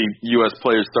how many U.S.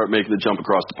 players start making the jump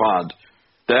across the pond.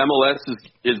 The MLS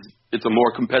it's a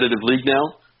more competitive league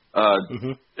now.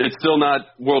 It's still not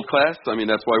world class. I mean,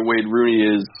 that's why Wayne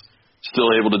Rooney is still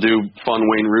able to do fun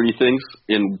Wayne Rooney things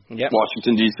in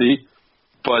Washington, D.C.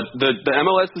 But the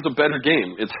MLS is a better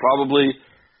game. It's probably,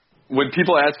 when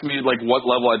people ask me like what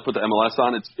level I'd put the MLS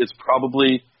on, it's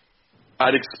probably,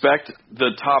 I'd expect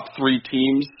the top 3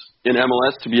 teams in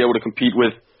MLS to be able to compete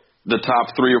with the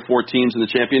top 3 or 4 teams in the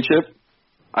championship.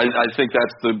 I think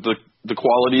that's the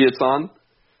quality it's on.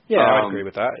 Yeah, I agree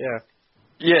with that, yeah.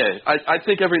 Yeah, I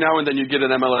think every now and then you get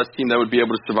an MLS team that would be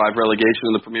able to survive relegation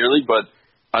in the Premier League, but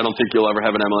I don't think you'll ever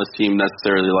have an MLS team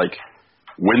necessarily like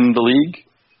win the league.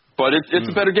 But it's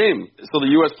a better game. So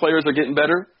the U.S. players are getting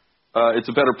better. It's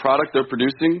a better product they're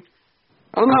producing.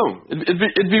 I don't know.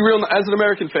 It'd be real, as an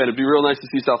American fan, it'd be real nice to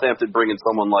see Southampton bring in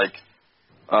someone like,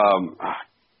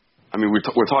 I mean, we're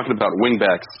talking about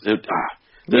wingbacks.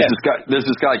 There's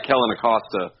this guy, Kellen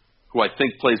Acosta, who I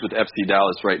think plays with FC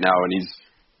Dallas right now, and he's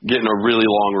getting a really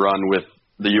long run with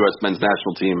the U.S. men's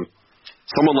national team.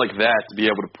 Someone like that to be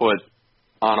able to put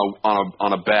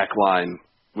on a back line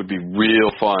would be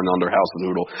real fun under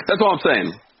Hasenhüttl. That's all I'm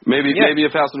saying. Maybe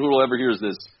if Hasenhüttl ever hears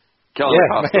this, Kellen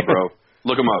Acosta, bro,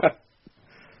 look him up.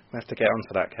 We have to get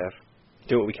onto that, Kev.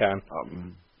 Do what we can.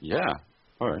 Yeah.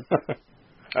 All right.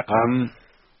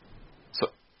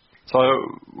 So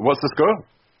what's the score?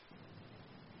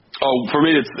 Oh, for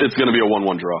me, it's going to be a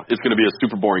 1-1 draw. It's going to be a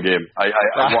super boring game. I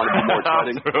want to be more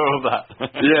exciting. After all that.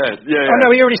 Yeah. Oh, no,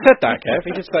 he already said that, Kev.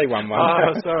 He did say 1-1.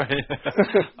 Oh, sorry.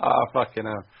 Oh, fucking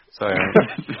hell. Sorry.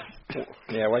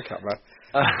 Yeah, wake up, man.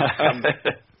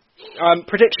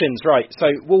 Predictions, right. So,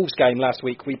 Wolves game last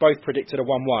week, we both predicted a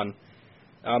 1-1.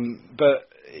 But,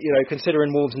 you know,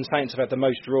 considering Wolves and Saints have had the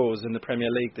most draws in the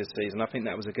Premier League this season, I think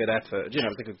that was a good effort. You know,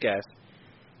 it was a good guess.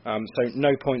 So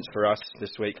no points for us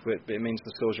this week, but it means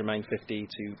the scores remain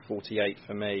 50-48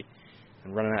 for me.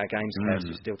 And running out of games,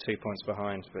 you're still 2 points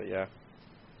behind. But yeah,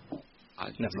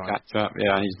 never mind. Catch up.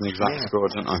 Yeah, I need an exact score,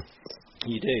 don't I?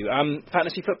 You do.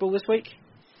 Fantasy football this week?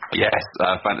 Yes,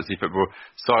 fantasy football.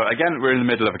 So again, we're in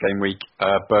the middle of a game week,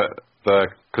 but the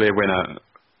clear winner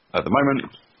at the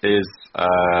moment is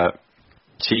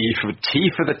T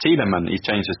for the Tielemans. He's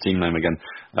changed his team name again.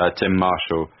 Tim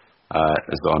Marshall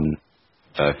is on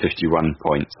 51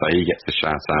 points, so he gets a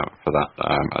shout out for that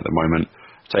at the moment.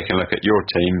 Taking a look at your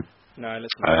team. No,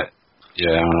 listen.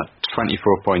 Yeah,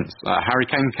 24 points. Harry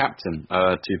Kane captain.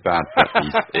 Too bad that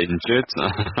he's injured.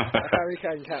 Harry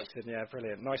Kane captain, yeah,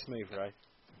 brilliant. Nice move, Ray.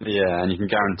 Yeah, and you can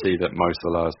guarantee that Mo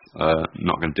Salah's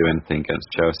not going to do anything against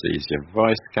Chelsea. He's your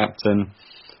vice captain.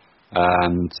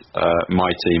 And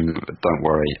my team, don't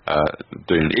worry,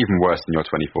 doing even worse than your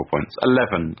 24 points.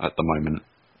 11 at the moment.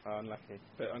 Unlucky,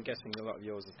 but I'm guessing a lot of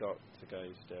yours have got to go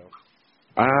still.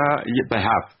 Yeah, they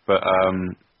have, but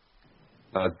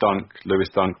Lewis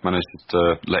Dunk managed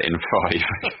to let in 5.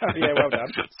 Yeah, well done.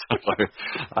 So,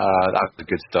 that was a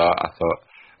good start. I thought,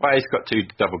 well, he's got 2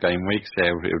 double game weeks, yeah,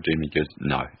 it'll do me good.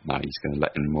 No, he's going to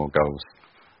let in more goals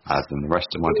than the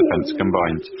rest of my defence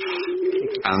combined.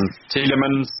 And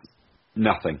Tielemans,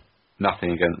 nothing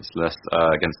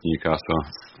against Newcastle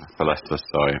for Leicester.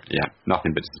 So yeah,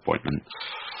 nothing but disappointment.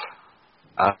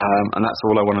 And that's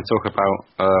all I want to talk about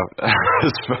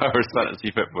as far as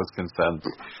fantasy football is concerned.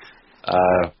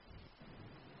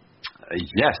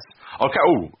 Yes. Okay.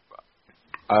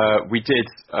 We did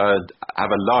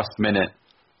have a last-minute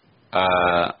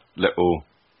little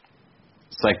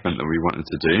segment that we wanted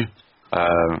to do.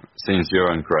 Seems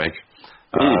you're on, Greg.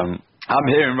 I'm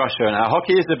here in Russia, and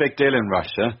hockey is a big deal in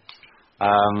Russia.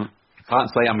 Can't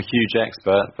say I'm a huge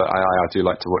expert, but I do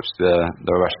like to watch the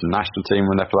Russian national team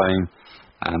when they're playing,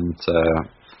 and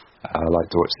I like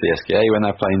to watch CSKA when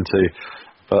they're playing too.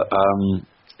 But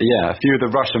yeah, a few of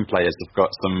the Russian players have got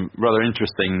some rather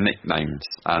interesting nicknames,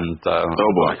 and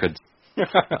I could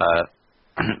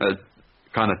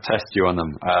kind of test you on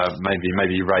them.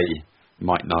 Maybe Ray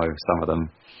might know some of them.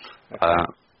 Okay.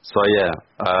 So yeah,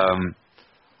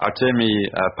 Artemi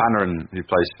Panarin, who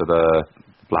plays for the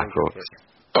Blackhawks.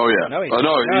 Oh yeah. No, he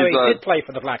did play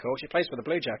for the Blackhawks. He plays for the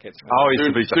Blue Jackets. Oh, he's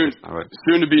the Blue Jackets.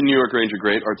 Soon to be New York Ranger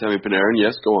great, Artemi Panarin.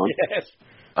 Yes, go on. Yes.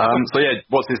 So yeah,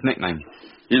 what's his nickname?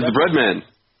 He's the Bread Man.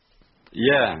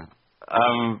 Yeah.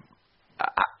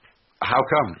 How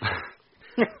come?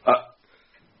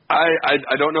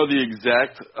 I don't know the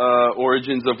exact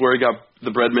origins of where he got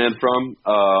the Breadman from,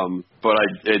 but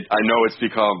I know it's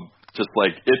become just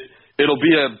like it'll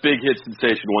be a big hit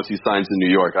sensation once he signs in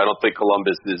New York. I don't think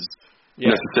Columbus is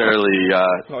necessarily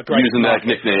using that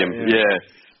nickname. Yeah.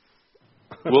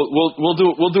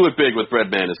 We'll do it big with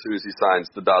Breadman as soon as he signs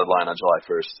the dotted line on July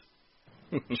 1st.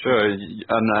 Sure,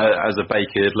 and as a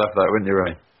baker, you'd love that, wouldn't you,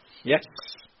 Ray? Yes.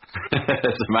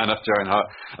 As a man after your own heart.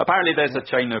 Apparently, there's a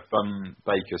chain of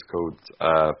bakers called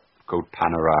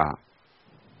Panera.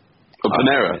 Oh,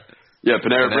 Panera. Yeah,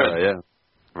 Panera Bread. Yeah.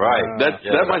 Right.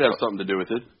 That might have something to do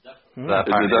with it.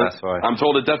 That's right. I'm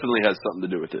told it definitely has something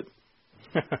to do with it.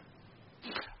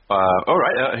 All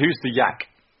right. Who's the Yak?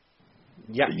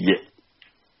 Yak. Yeah.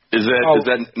 Is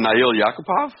that Nail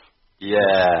Yakupov?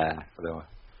 Yeah.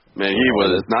 Man, he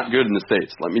was not good in the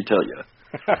States, let me tell you.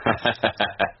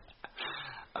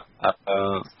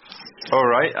 All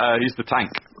right. Who's the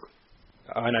Tank?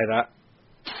 I know that.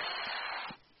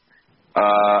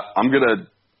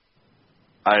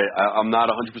 I'm not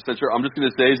 100% sure. I'm just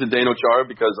gonna say Zdeno Chara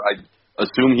because I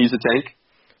assume he's a tank.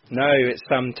 No, it's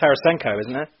Tarasenko,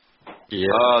 isn't it?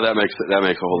 Yeah. Oh, that makes a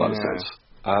whole lot of sense.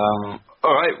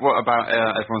 All right. What about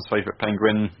everyone's favourite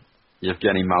Penguin,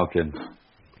 Yevgeny Malkin?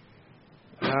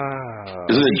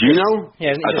 Isn't it Gino?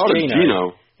 Yeah, I thought it was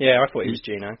Gino. Yeah, I thought he was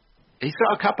Gino. He's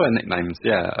got a couple of nicknames.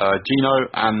 Yeah, Gino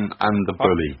and the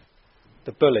Bully.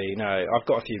 The Bully. No, I've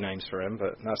got a few names for him,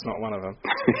 but that's not one of them.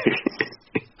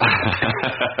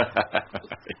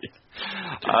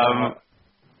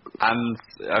 And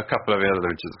a couple of the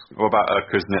other. What about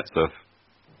Kuznetsov?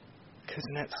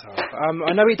 Kuznetsov.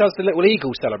 I know he does the little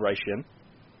eagle celebration.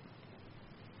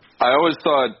 I always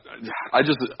thought,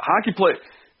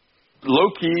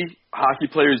 low-key, hockey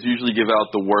players usually give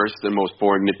out the worst and most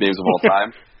boring nicknames of all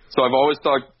time. So I've always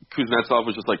thought Kuznetsov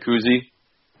was just like Kuzi.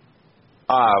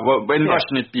 Well, in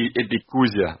Russian it'd be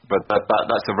Kuzya, but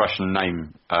that's a Russian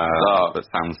name.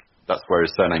 That's where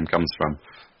his surname comes from.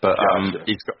 But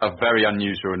he's got a very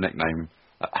unusual nickname,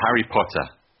 Harry Potter.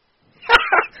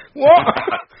 What?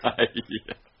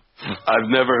 I've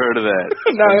never heard of that.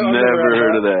 No, I've never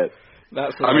heard of that.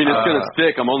 It's gonna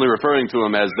stick. I'm only referring to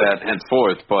him as that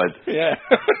henceforth, but yeah.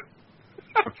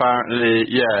 Apparently,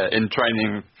 in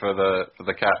training for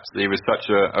the Caps, he was such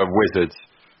a wizard,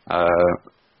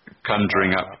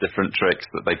 conjuring up different tricks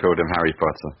that they called him Harry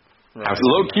Potter. Right.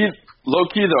 Low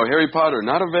key though, Harry Potter,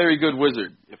 not a very good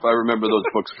wizard, if I remember those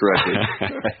books correctly.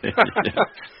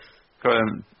 Call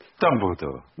him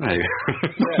Dumbledore. There you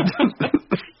go.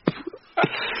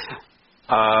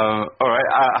 All right.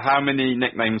 How many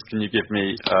nicknames can you give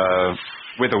me,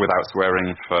 with or without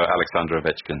swearing, for Alexander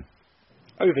Ovechkin?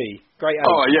 Ovi, great.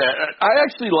 Oh yeah, I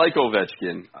actually like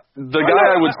Ovechkin. I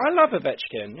love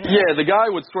Ovechkin. Yeah, the guy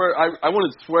would swear. I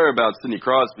wouldn't swear about Sidney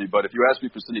Crosby, but if you ask me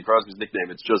for Sidney Crosby's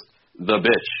nickname, it's just the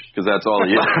bitch because that's all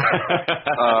he is.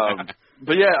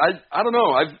 But yeah, I don't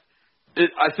know.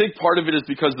 I think part of it is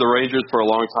because the Rangers for a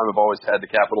long time have always had the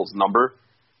Capitals number,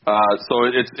 so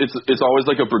it's always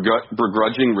like a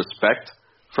begrudging respect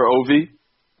for Ovi.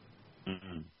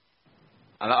 Mm-hmm.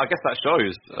 And I guess that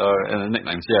shows in the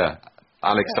nicknames. Yeah.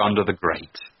 Alexander the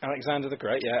Great. Alexander the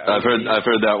Great, yeah. I've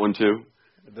heard that one too.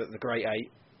 The Great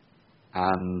Eight.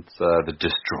 And the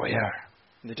Destroyer.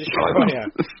 The Destroyer.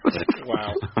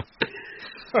 Wow.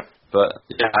 But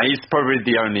yeah, he's probably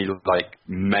the only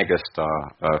mega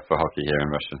star for hockey here in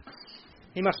Russia.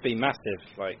 He must be massive,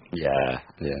 Yeah,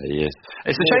 he is.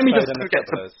 It's a shame he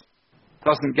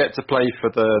doesn't get to play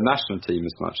for the national team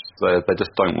as much. They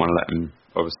just don't want to let him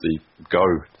obviously go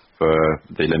for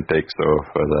the Olympics or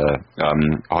for the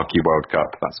Hockey World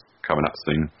Cup. That's coming up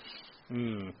soon.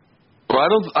 Well,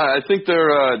 I think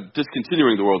they're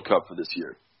discontinuing the World Cup for this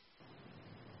year.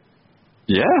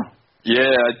 Yeah.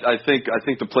 Yeah, I think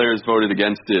the players voted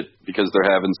against it because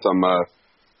they're having some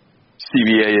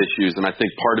CBA issues, and I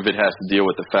think part of it has to deal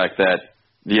with the fact that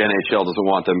the NHL doesn't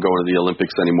want them going to the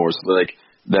Olympics anymore. So they're like,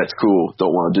 that's cool. Don't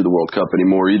want to do the World Cup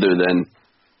anymore either. Then,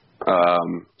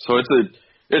 so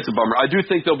it's a bummer. I do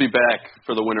think they'll be back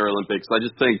for the Winter Olympics. I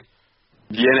just think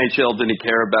the NHL didn't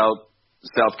care about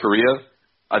South Korea.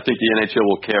 I think the NHL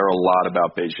will care a lot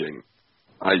about Beijing.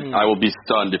 I will be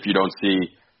stunned if you don't see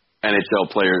NHL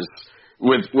players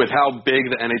with how big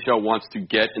the NHL wants to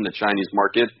get in the Chinese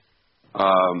market.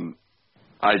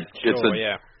 I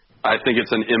think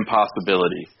it's an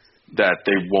impossibility that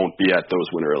they won't be at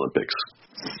those Winter Olympics.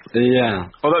 Yeah.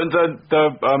 Well,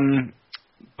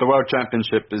 the World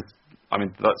Championship is. I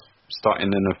mean, that's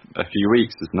starting in a few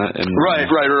weeks, isn't it? Right.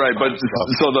 But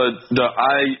so the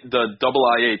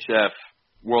IHF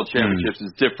World Championships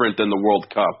is different than the World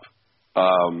Cup.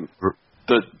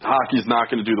 The hockey's not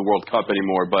going to do the World Cup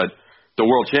anymore, but the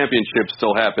World Championships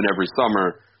still happen every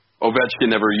summer. Ovechkin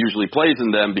never usually plays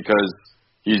in them because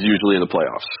he's usually in the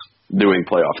playoffs, doing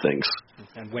playoff things.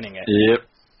 And winning it. Yep.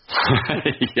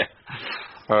 Yeah.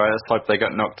 All right, let's hope they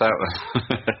got knocked out.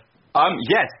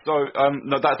 Yes, so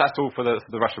no, that's all for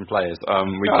the Russian players.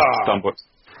 We just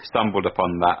stumbled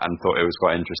upon that and thought it was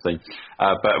quite interesting.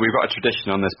 But we've got a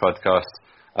tradition on this podcast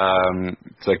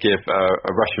to give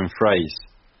a Russian phrase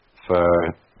for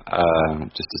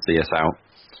just to see us out.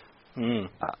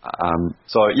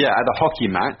 So yeah, at a hockey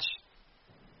match,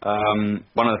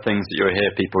 one of the things that you'll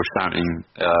hear people shouting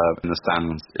in the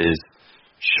stands is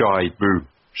 "Shy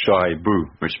boo,"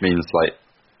 which means like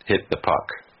hit the puck.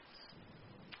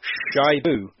 Shy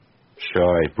boo.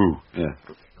 Yeah.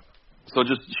 So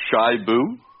just shy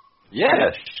boo?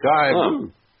 Yeah, shy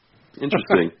boo.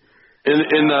 Interesting.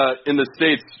 In the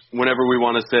States, whenever we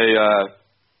want to say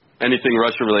anything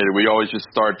Russia related, we always just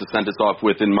start the sentence off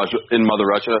with in Mother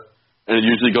Russia, and it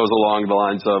usually goes along the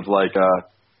lines of like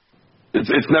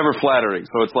it's never flattering.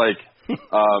 So it's like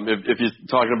if you're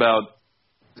talking about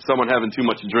someone having too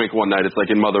much to drink one night, it's like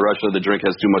in Mother Russia, the drink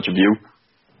has too much of you.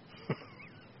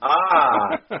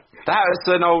 That was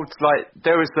an old, like,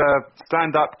 there was a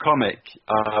stand-up comic,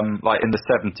 like in the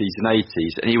 70s and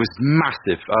 80s, and he was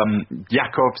massive,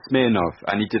 Yakov Smirnov,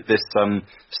 and he did this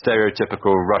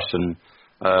stereotypical Russian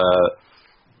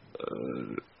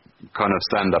kind of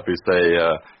stand-up. He'd say,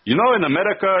 in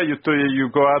America, you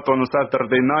go out on a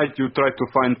Saturday night, you try to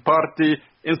find party.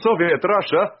 In Soviet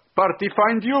Russia, party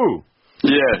find you.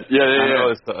 Yeah. All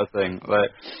this sort of thing. Like,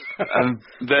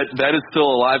 that is still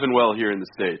alive and well here in the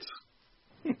States.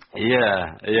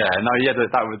 Yeah. No,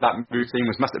 that routine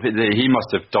was massive. He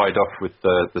must have died off with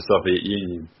the Soviet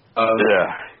Union.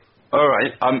 Yeah. All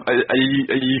right. Are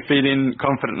you feeling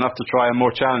confident enough to try a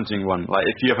more challenging one? Like,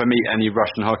 if you ever meet any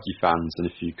Russian hockey fans, and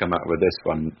if you come out with this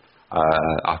one,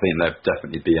 I think they'd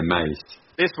definitely be amazed.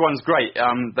 This one's great.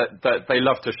 That they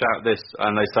love to shout this,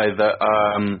 and they say that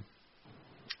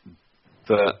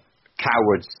the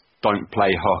cowards don't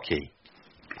play hockey,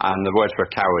 and the word for a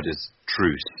coward is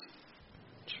truce.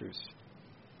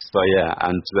 So yeah,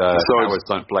 and cowards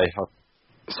don't play hockey.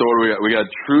 So what do we got? We got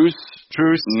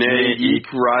truce, ne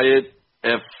играет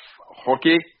в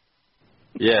hockey.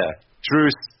 Yeah,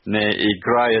 truce ne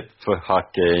играет в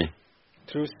hockey.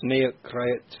 Truce ne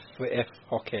играет в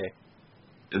hockey.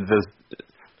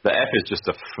 The F is just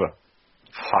a F.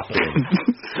 Hockey.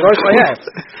 Did I say F?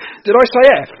 Did I say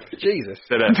F? Jesus.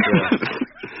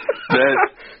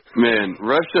 Man,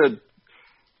 Russia.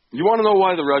 You want to know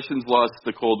why the Russians lost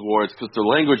the Cold War? It's because their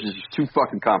language is just too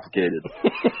fucking complicated.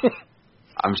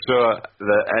 I'm sure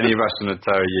that any Russian would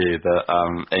tell you that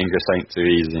English ain't too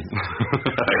easy.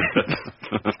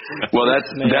 Well,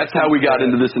 that's how we got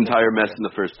into this entire mess in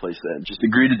the first place then. Just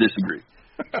agree to disagree.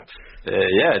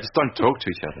 Yeah, just don't talk to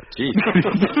each other. Jeez.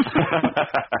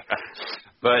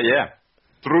 But yeah.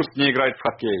 Трус не играет в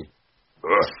хоккей.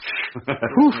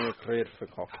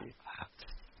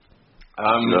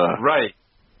 Ray.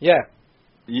 Yeah.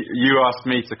 You asked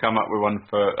me to come up with one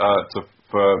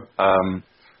for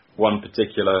one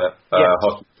particular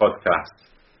hockey podcast.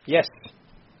 Yes.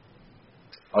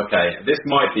 Okay, this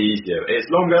might be easier. It's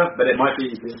longer, but it might be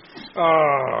easier.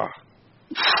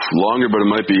 Longer, but it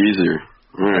might be easier.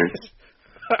 All right.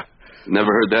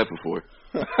 Never heard that before.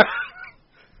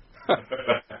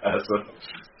 That's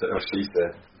what she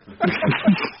said.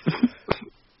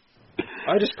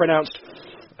 I just pronounced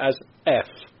as F.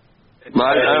 I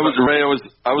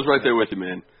was right there with you,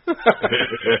 man.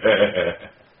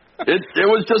 It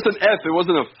was just an F. It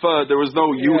wasn't a F. There was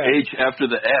no UH after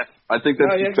the F. I think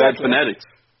that's just bad phonetics.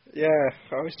 Yeah,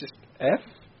 I was just F.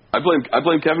 I blame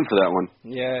Kevin for that one.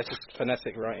 Yeah, it's just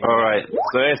phonetic writing. All right.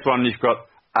 So this one you've got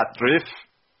Atrif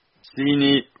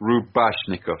Sini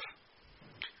Rubashnikov.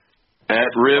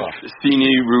 Atrif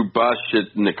Sini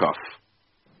Rubashnikov.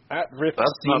 Atrif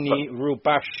Sini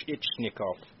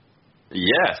Rubashnikov.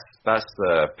 Yes, that's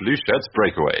the Blue Shirts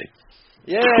breakaway.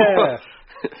 Yeah.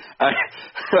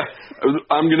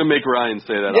 I'm going to make Ryan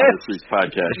say that on this week's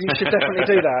podcast. You should definitely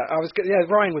do that.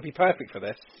 Ryan would be perfect for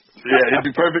this. Yeah, he'd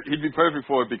be perfect. He'd be perfect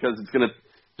for it because it's going to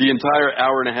the entire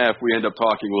hour and a half we end up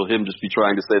talking will him just be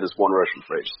trying to say this one Russian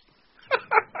phrase.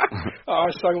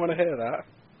 I so want to hear that.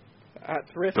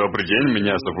 Добрый день,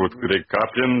 меня зовут Грeg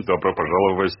Каплин. Добро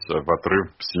пожаловать в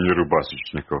отрыв Синий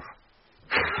Рубашечников.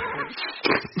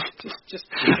 Just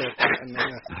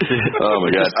oh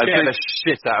my God! I think the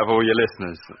shit out of all your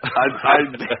listeners.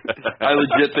 I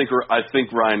legit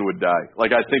think Ryan would die.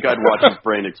 Like I think I'd watch his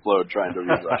brain explode trying to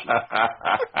read Russian.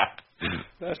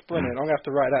 That's brilliant. I'm gonna have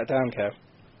to write that down, Kev.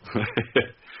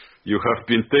 You have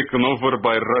been taken over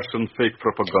by Russian fake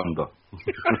propaganda.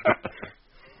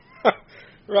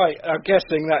 Right, I'm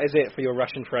guessing that is it for your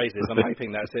Russian phrases. I'm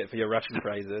hoping that's it for your Russian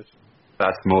phrases.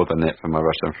 That's more than it for my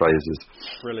Russian phrases.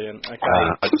 Brilliant.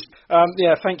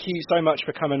 Okay. Thank you so much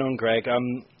for coming on, Greg.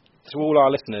 To all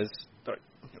our listeners,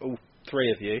 all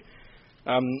three of you,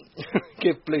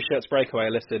 give Blue Shirts Breakaway a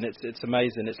listen. It's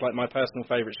amazing. It's like my personal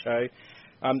favourite show.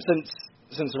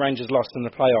 Since the Rangers lost in the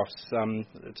playoffs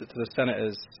to the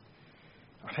Senators,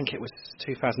 I think it was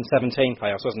 2017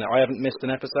 playoffs, wasn't it? I haven't missed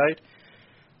an episode.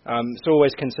 It's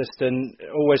always consistent,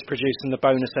 always producing the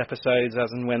bonus episodes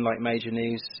as and when like major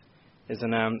news is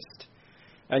announced.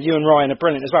 And you and Ryan are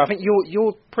brilliant as well. I think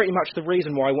you're pretty much the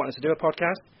reason why I wanted to do a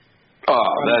podcast.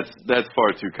 Oh, that's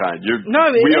far too kind. No,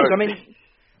 it is. I mean,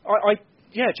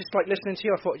 I just like listening to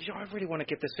you, I thought, I really want to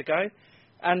give this a go.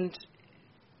 And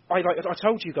I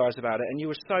told you guys about it, and you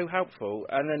were so helpful.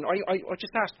 And then I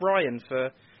just asked Ryan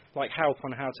for like help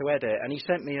on how to edit, and he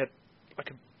sent me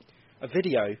a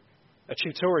video. A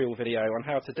tutorial video on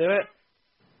how to do it.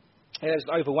 I was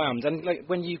overwhelmed. And like,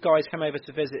 when you guys came over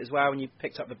to visit as well, and you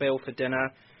picked up the bill for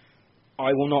dinner,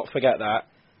 I will not forget that.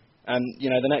 And,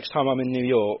 the next time I'm in New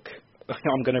York,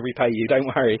 I'm going to repay you, don't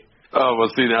worry. Oh, well,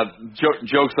 see, now,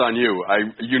 joke's on you.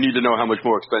 You need to know how much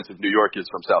more expensive New York is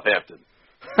from Southampton.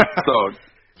 So,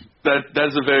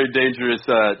 that's a very dangerous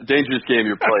game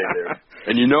you're playing there.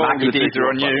 And I'm going to take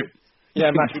on you. Yeah,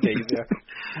 Mackie D's, yeah.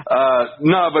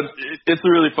 No, but it's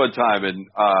a really fun time, and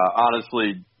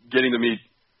honestly, getting to meet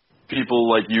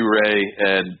people like you, Ray,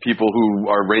 and people who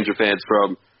are Ranger fans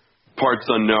from parts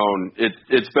unknown,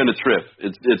 it's been a trip.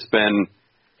 It's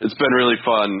been really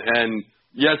fun, and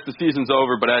yes, the season's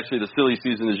over, but actually the silly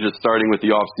season is just starting with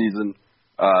the off season.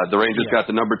 The Rangers got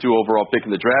the number 2 overall pick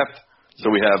in the draft, so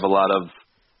we have a lot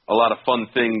of fun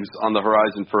things on the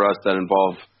horizon for us that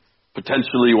involve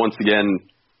potentially once again.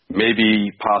 Maybe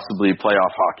possibly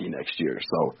playoff hockey next year.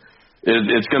 So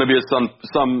it's going to be some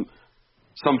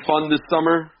fun this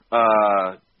summer.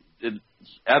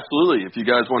 Absolutely, if you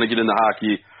guys want to get into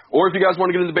hockey, or if you guys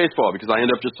want to get into baseball, because I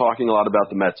end up just talking a lot about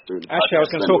the Mets. Actually, I was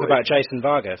going to talk about Jason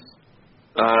Vargas.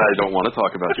 I don't want to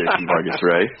talk about Jason Vargas,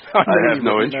 Ray. I have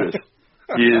no interest.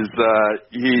 He is.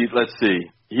 Let's see.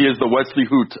 He is the Wesley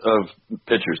Hoot of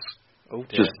pitchers. Oh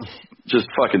dear. Just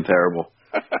fucking terrible.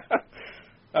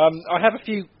 I have a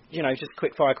few. Just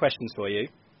quick fire questions for you.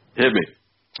 Hit me.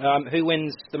 Who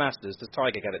wins the Masters? Does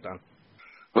Tiger get it done?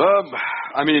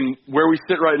 I mean, where we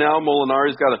sit right now,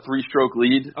 Molinari's got a 3-stroke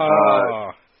lead.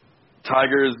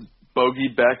 Tiger's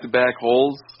bogeyed back-to-back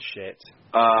holes. Shit.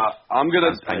 I'm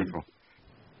gonna. That's painful.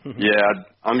 Yeah,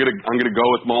 I'm gonna go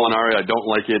with Molinari. I don't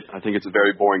like it. I think it's a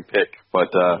very boring pick.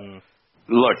 But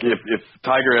look, if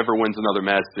Tiger ever wins another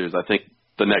Masters, I think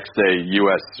the next day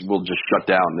U.S. will just shut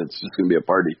down. It's just gonna be a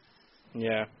party.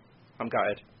 Yeah. I'm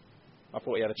gutted. I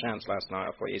thought he had a chance last night.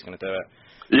 I thought he was going to do it.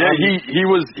 Yeah, he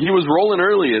was rolling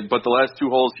early, but the last 2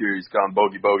 holes here, he's gone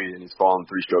bogey, and he's fallen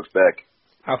 3 strokes back.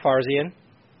 How far is he in?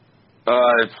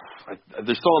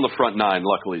 They're still on the front 9,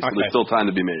 luckily, so there's still time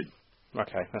to be made.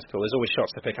 Okay, that's cool. There's always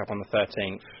shots to pick up on the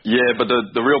 13th. Yeah, but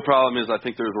the real problem is I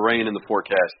think there's rain in the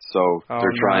forecast, so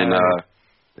they're trying.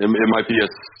 It might be a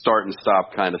start and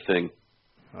stop kind of thing.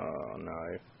 Oh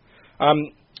no.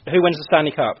 Who wins the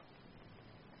Stanley Cup?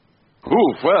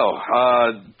 Ooh, well,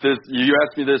 you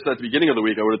asked me this at the beginning of the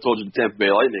week, I would have told you the Tampa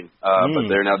Bay Lightning, but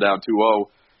they're now down 2-0.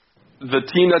 The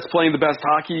team that's playing the best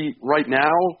hockey right now,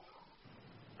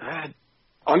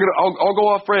 I'll go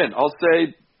off brand. I'll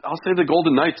say the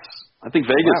Golden Knights. I think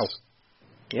Vegas.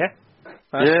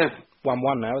 Wow. Yeah.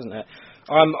 1-1 now, isn't it?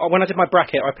 When I did my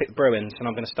bracket, I picked Bruins, and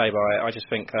I'm going to stay by it. I just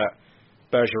think that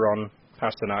Bergeron,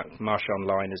 Pasternak, Marchand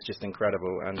line is just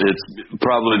incredible, and it's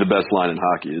probably the best line in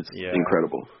hockey. It's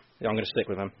incredible. Yeah, I'm going to stick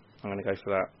with them. I'm going to go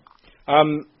for that.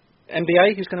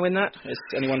 NBA, who's going to win that? Is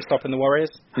anyone stopping the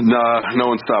Warriors? No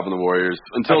one's stopping the Warriors.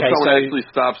 Until someone actually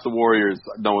stops the Warriors,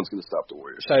 no one's going to stop the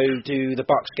Warriors. So do the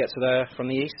Bucks get to there from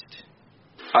the East?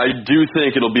 I do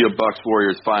think it'll be a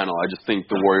Bucks-Warriors final. I just think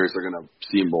the Warriors are going to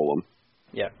steamroll them.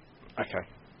 Yeah. Okay.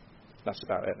 That's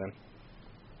about it then.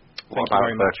 Thank you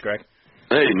very much, Greg.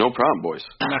 Hey, no problem, boys.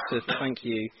 Massive thank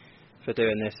you for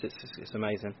doing this. It's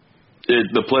amazing.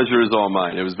 The pleasure is all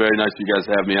mine. It was very nice of you guys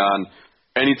to have me on.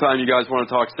 Anytime you guys want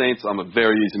to talk Saints, I'm a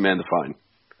very easy man to find.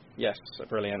 Yes,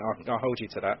 brilliant. I'll hold you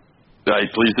to that. Hey,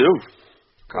 please do.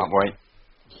 Can't wait.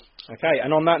 Okay,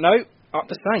 and on that note, up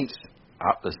the Saints.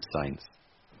 Up the Saints.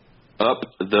 Up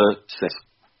the Saints.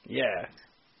 Yeah.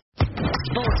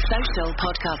 Sports Social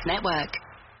Podcast Network.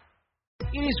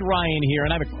 It is Ryan here,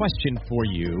 and I have a question for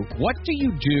you. What do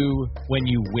you do when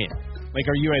you win? Like,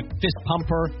 are you a fist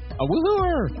pumper, a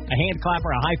woohooer, a hand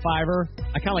clapper, a high fiver?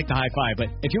 I kind of like the high five, but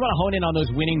if you want to hone in on those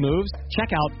winning moves,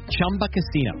 check out Chumba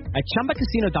Casino. At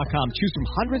ChumbaCasino.com, choose from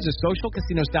hundreds of social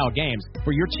casino-style games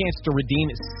for your chance to redeem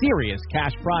serious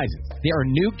cash prizes. There are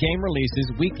new game releases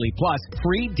weekly, plus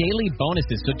free daily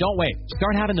bonuses, so don't wait.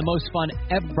 Start having the most fun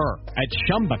ever at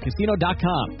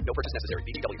ChumbaCasino.com. No purchase necessary.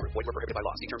 VGW Group. Void where prohibited by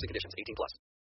law. See terms and conditions. 18+.